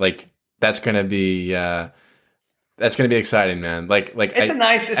 that's gonna be That's going to be exciting, man. It's a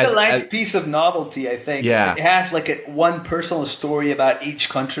nice piece of novelty, I think. Yeah. It has like one personal story about each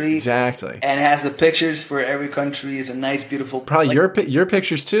country. Exactly. And it has the pictures for every country. It's a nice, beautiful. Probably your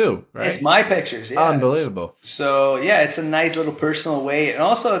pictures too, right? It's my pictures. Yeah. Unbelievable. So yeah, it's a nice little personal way, and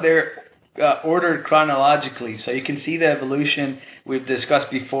also they're ordered chronologically, so you can see the evolution we've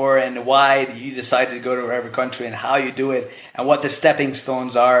discussed before, and why you decided to go to every country, and how you do it, and what the stepping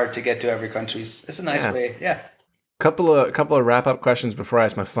stones are to get to every country. It's a nice way. Yeah. Couple of wrap up questions before I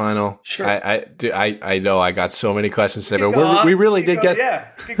ask my final. Sure. I know I got so many questions today, but we really did get. Yeah,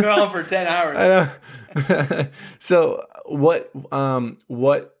 we could go on for 10 hours. I know. So what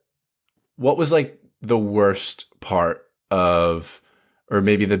was like the worst part of, or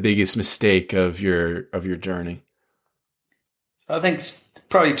maybe the biggest mistake of your journey? I think it's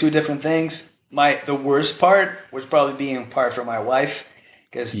probably two different things. The worst part was probably being apart from my wife.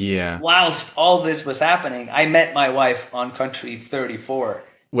 Because whilst all this was happening, I met my wife on country 34.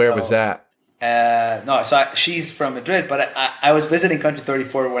 Where was that? She's from Madrid, but I was visiting country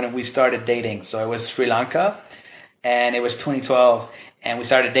 34 when we started dating. So it was Sri Lanka, and it was 2012, and we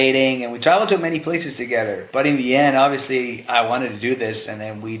started dating, and we traveled to many places together. But in the end, obviously, I wanted to do this, and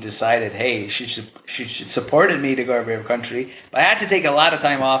then we decided, hey, she supported me to go to every country, but I had to take a lot of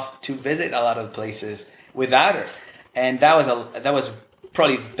time off to visit a lot of places without her, and that was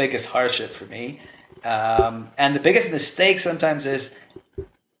probably the biggest hardship for me. And the biggest mistake sometimes is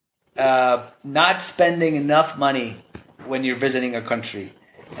not spending enough money when you're visiting a country.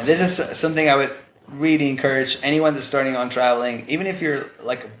 And this is something I would really encourage anyone that's starting on traveling, even if you're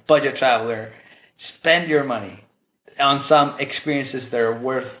like a budget traveler, spend your money on some experiences that are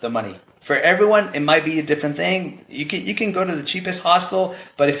worth the money. For everyone, it might be a different thing. You can go to the cheapest hostel,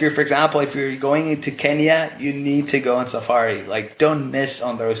 but for example, if you're going into Kenya, you need to go on safari. Like, don't miss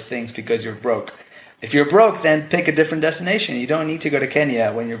on those things because you're broke. If you're broke, then pick a different destination. You don't need to go to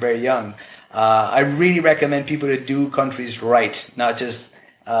Kenya when you're very young. I really recommend people to do countries right, not just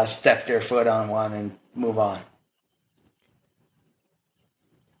step their foot on one and move on.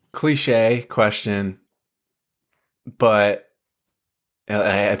 Cliche question, but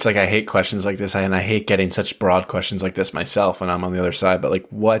it's like I hate questions like this, and I hate getting such broad questions like this myself when I'm on the other side. But like,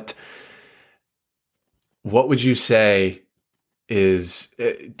 what would you say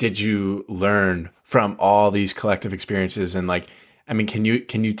did you learn from all these collective experiences? And like, I mean, can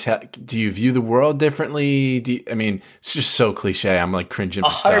you tell? Do you view the world differently? It's just so cliche. I'm like cringing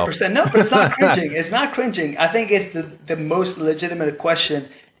myself. 100%. No, but it's not cringing. It's not cringing. I think it's the most legitimate question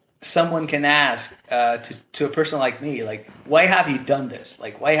someone can ask to a person like me. Like, why have you done this?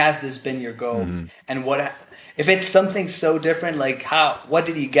 Like, why has this been your goal? Mm-hmm. And what if it's something so different? Like, what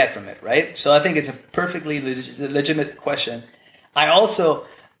did you get from it? Right. So I think it's a perfectly legitimate question. I also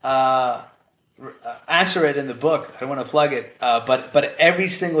answer it in the book. I don't want to plug it, but every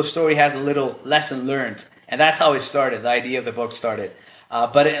single story has a little lesson learned, and that's how it started. The idea of the book started.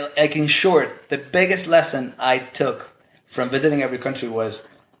 But in short, the biggest lesson I took from visiting every country was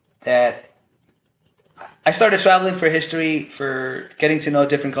that I started traveling for history, for getting to know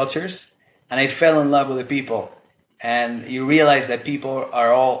different cultures, and I fell in love with the people. And you realize that people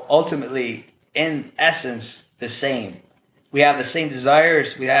are all ultimately, in essence, the same. We have the same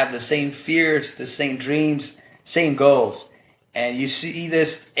desires, we have the same fears, the same dreams, same goals. And you see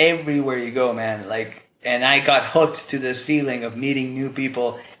this everywhere you go, man. And I got hooked to this feeling of meeting new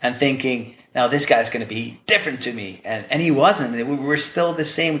people and thinking, now this guy's going to be different to me. And he wasn't. We were still the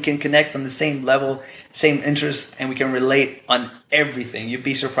same. We can connect on the same level, same interest, and we can relate on everything. You'd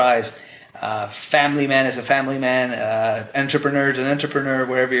be surprised. Family man is a family man. Entrepreneur is an entrepreneur,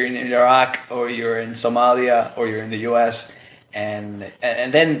 wherever you're in Iraq or you're in Somalia or you're in the US. And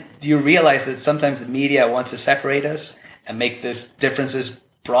then you realize that sometimes the media wants to separate us and make the differences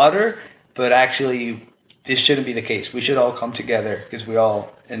broader, but actually this shouldn't be the case. We should all come together because we're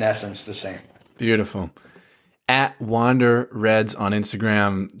all, in essence, the same. Beautiful. At Wander Reds on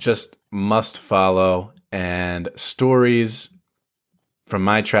Instagram, just must follow, and stories from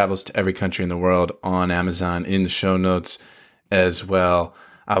my travels to every country in the world on Amazon in the show notes as well.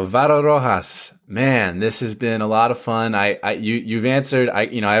 Alvaro Rojas, man, this has been a lot of fun. You've answered. I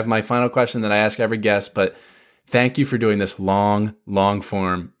have my final question that I ask every guest, but thank you for doing this long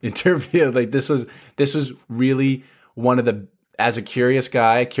form interview. Like this was really one of the, as a curious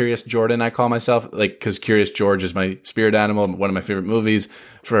guy, Curious Jordan, I call myself, like, because Curious George is my spirit animal, one of my favorite movies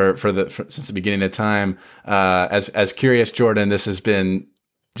since the beginning of time. As Curious Jordan, this has been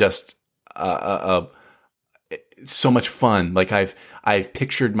just so much fun. Like I've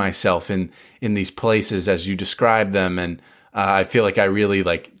pictured myself in these places as you describe them, and I feel like I really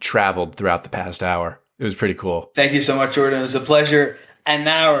like traveled throughout the past hour. It was pretty cool. Thank you so much, Jordan. It was a pleasure. An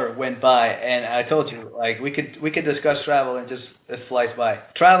hour went by, and I told you, like, we could discuss travel and just it flies by.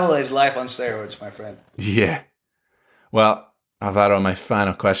 Travel is life on steroids, my friend. Yeah. Well, Alvaro, my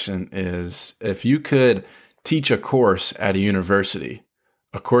final question is, if you could teach a course at a university,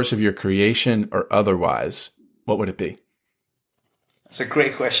 a course of your creation or otherwise, what would it be? That's a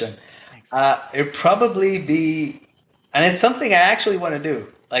great question. It'd probably be, and it's something I actually want to do.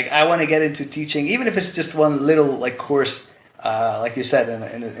 Like, I want to get into teaching, even if it's just one little like course, like you said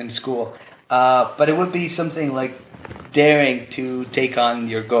in school. But it would be something like daring to take on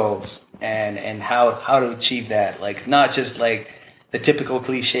your goals and how to achieve that. Like, not just like the typical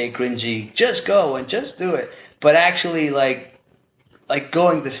cliche, cringy, just go and just do it, but actually like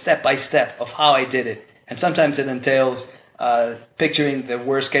going the step by step of how I did it. And sometimes it entails picturing the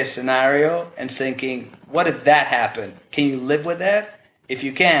worst case scenario and thinking, what if that happened? Can you live with that? If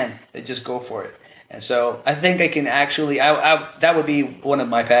you can, then just go for it. And so I think I can actually, that would be one of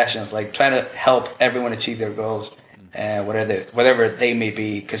my passions, like trying to help everyone achieve their goals and whatever they may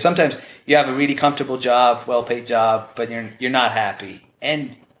be. Because sometimes you have a really comfortable job, well-paid job, but you're not happy.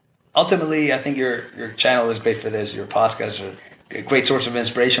 And ultimately, I think your channel is great for this. Your podcasts are a great source of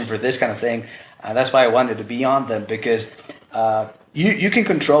inspiration for this kind of thing. That's why I wanted to be on them, because you can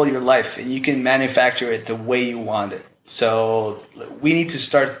control your life and you can manufacture it the way you want it. So we need to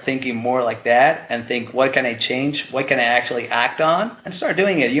start thinking more like that and think, what can I change? What can I actually act on? And start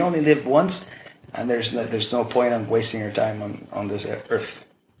doing it. You only live once, and there's no point on wasting your time on this earth.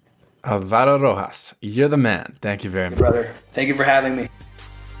 Alvaro Rojas, you're the man. Thank you very much. Brother, thank you for having me.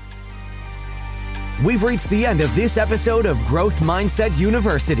 We've reached the end of this episode of Growth Mindset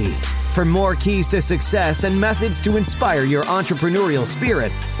University. For more keys to success and methods to inspire your entrepreneurial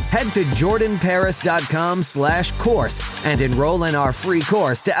spirit, head to jordanparis.com/course and enroll in our free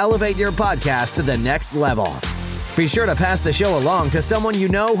course to elevate your podcast to the next level. Be sure to pass the show along to someone you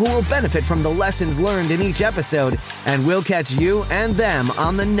know who will benefit from the lessons learned in each episode, and we'll catch you and them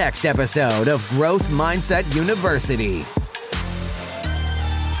on the next episode of Growth Mindset University.